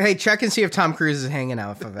about these... Hey, check and see if Tom Cruise is hanging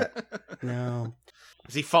off of it. No.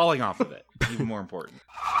 Is he falling off of it? Even more important.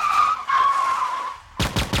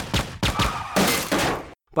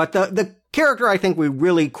 But the character I think we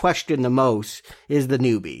really question the most is the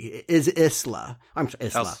newbie, is Isla. I'm sorry,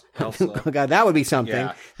 Isla. Elsa. Oh, God, that would be something.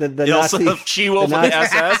 Yeah. The Elsa Nazi, of She-Wolf the of the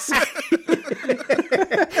Nazi-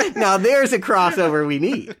 SS. Now, there's a crossover we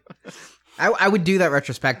need. I would do that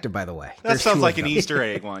retrospective, by the way. That There's sounds two like of an them. Easter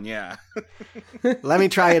egg one, yeah. Let me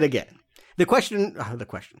try it again. The question.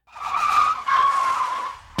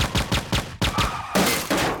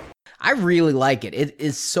 I really like it. It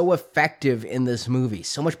is so effective in this movie.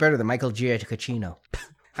 So much better than Michael Giacchino.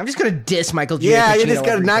 I'm just going to diss Michael Giacchino. Yeah, you're just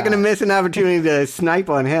every not going to time. miss an opportunity to snipe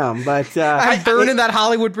on him. But I'm burning that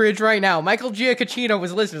Hollywood bridge right now. Michael Giacchino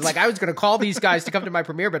was listening. Like, I was going to call these guys to come to my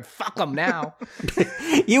premiere, but fuck them now.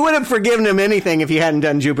 You would have forgiven him anything if you hadn't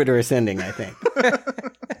done Jupiter Ascending, I think.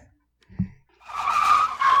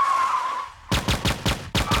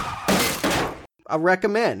 I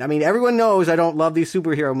recommend. I mean, everyone knows I don't love these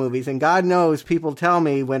superhero movies, and God knows people tell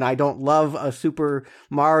me when I don't love a Super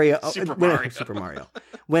Mario.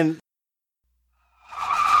 When